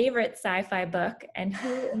have a favorite sci-fi book, and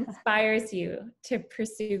who inspires you to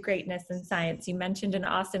pursue greatness in science? You mentioned an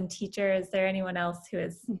awesome teacher. Is there anyone else who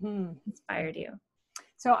has inspired you?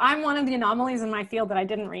 So I'm one of the anomalies in my field that I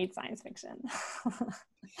didn't read science fiction.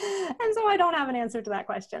 And so I don't have an answer to that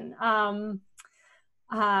question. Yeah,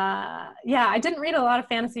 I didn't read a lot of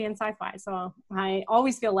fantasy and sci-fi, so I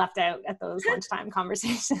always feel left out at those lunchtime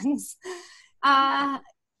conversations.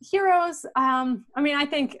 Heroes, I mean, I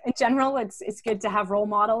think in general, it's good to have role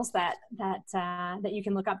models that you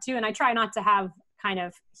can look up to. And I try not to have kind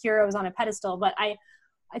of heroes on a pedestal, but I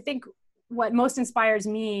think what most inspires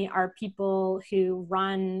me are people who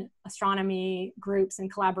run astronomy groups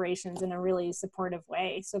and collaborations in a really supportive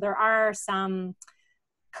way. So there are some,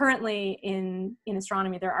 currently in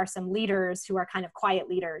astronomy, there are some leaders who are kind of quiet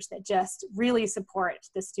leaders that just really support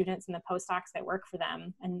the students and the postdocs that work for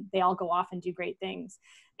them. And they all go off and do great things.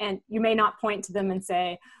 And you may not point to them and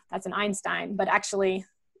say, that's an Einstein, but actually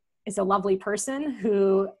is a lovely person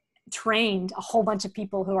who trained a whole bunch of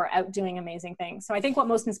people who are out doing amazing things. So I think what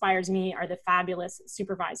most inspires me are the fabulous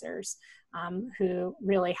supervisors who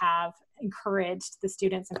really have encouraged the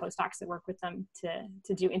students and postdocs that work with them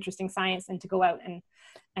to do interesting science and to go out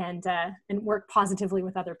and work positively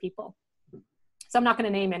with other people. So I'm not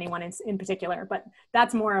going to name anyone in particular, but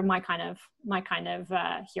that's more of my kind of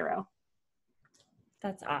hero.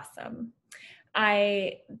 That's awesome.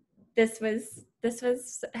 This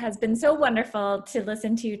has been so wonderful to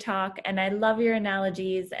listen to you talk, and I love your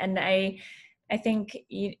analogies, and I think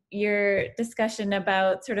your discussion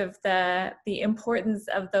about sort of the importance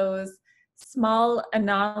of those small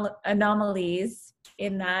anomalies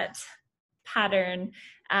in that pattern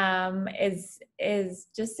is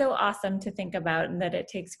just so awesome to think about, and that it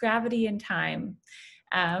takes gravity and time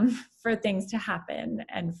for things to happen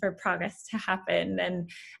and for progress to happen. And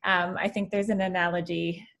I think there's an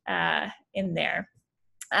analogy in there.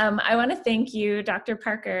 I want to thank you, Dr.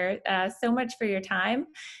 Parker, so much for your time.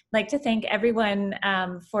 I'd like to thank everyone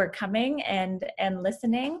for coming and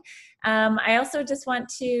listening. I also just want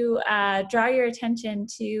to draw your attention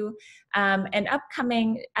to an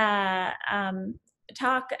upcoming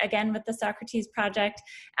talk, again with the Socrates Project,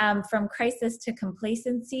 from crisis to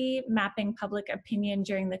complacency, mapping public opinion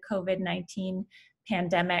during the COVID-19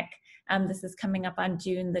 pandemic. This is coming up on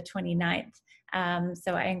June the 29th.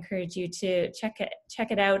 So I encourage you to check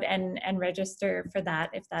it out and register for that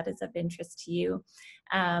if that is of interest to you.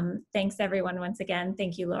 Thanks everyone once again.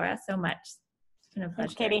 Thank you, Laura, so much. It's been a pleasure.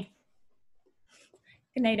 Thanks, Katie.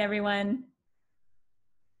 Good night, everyone.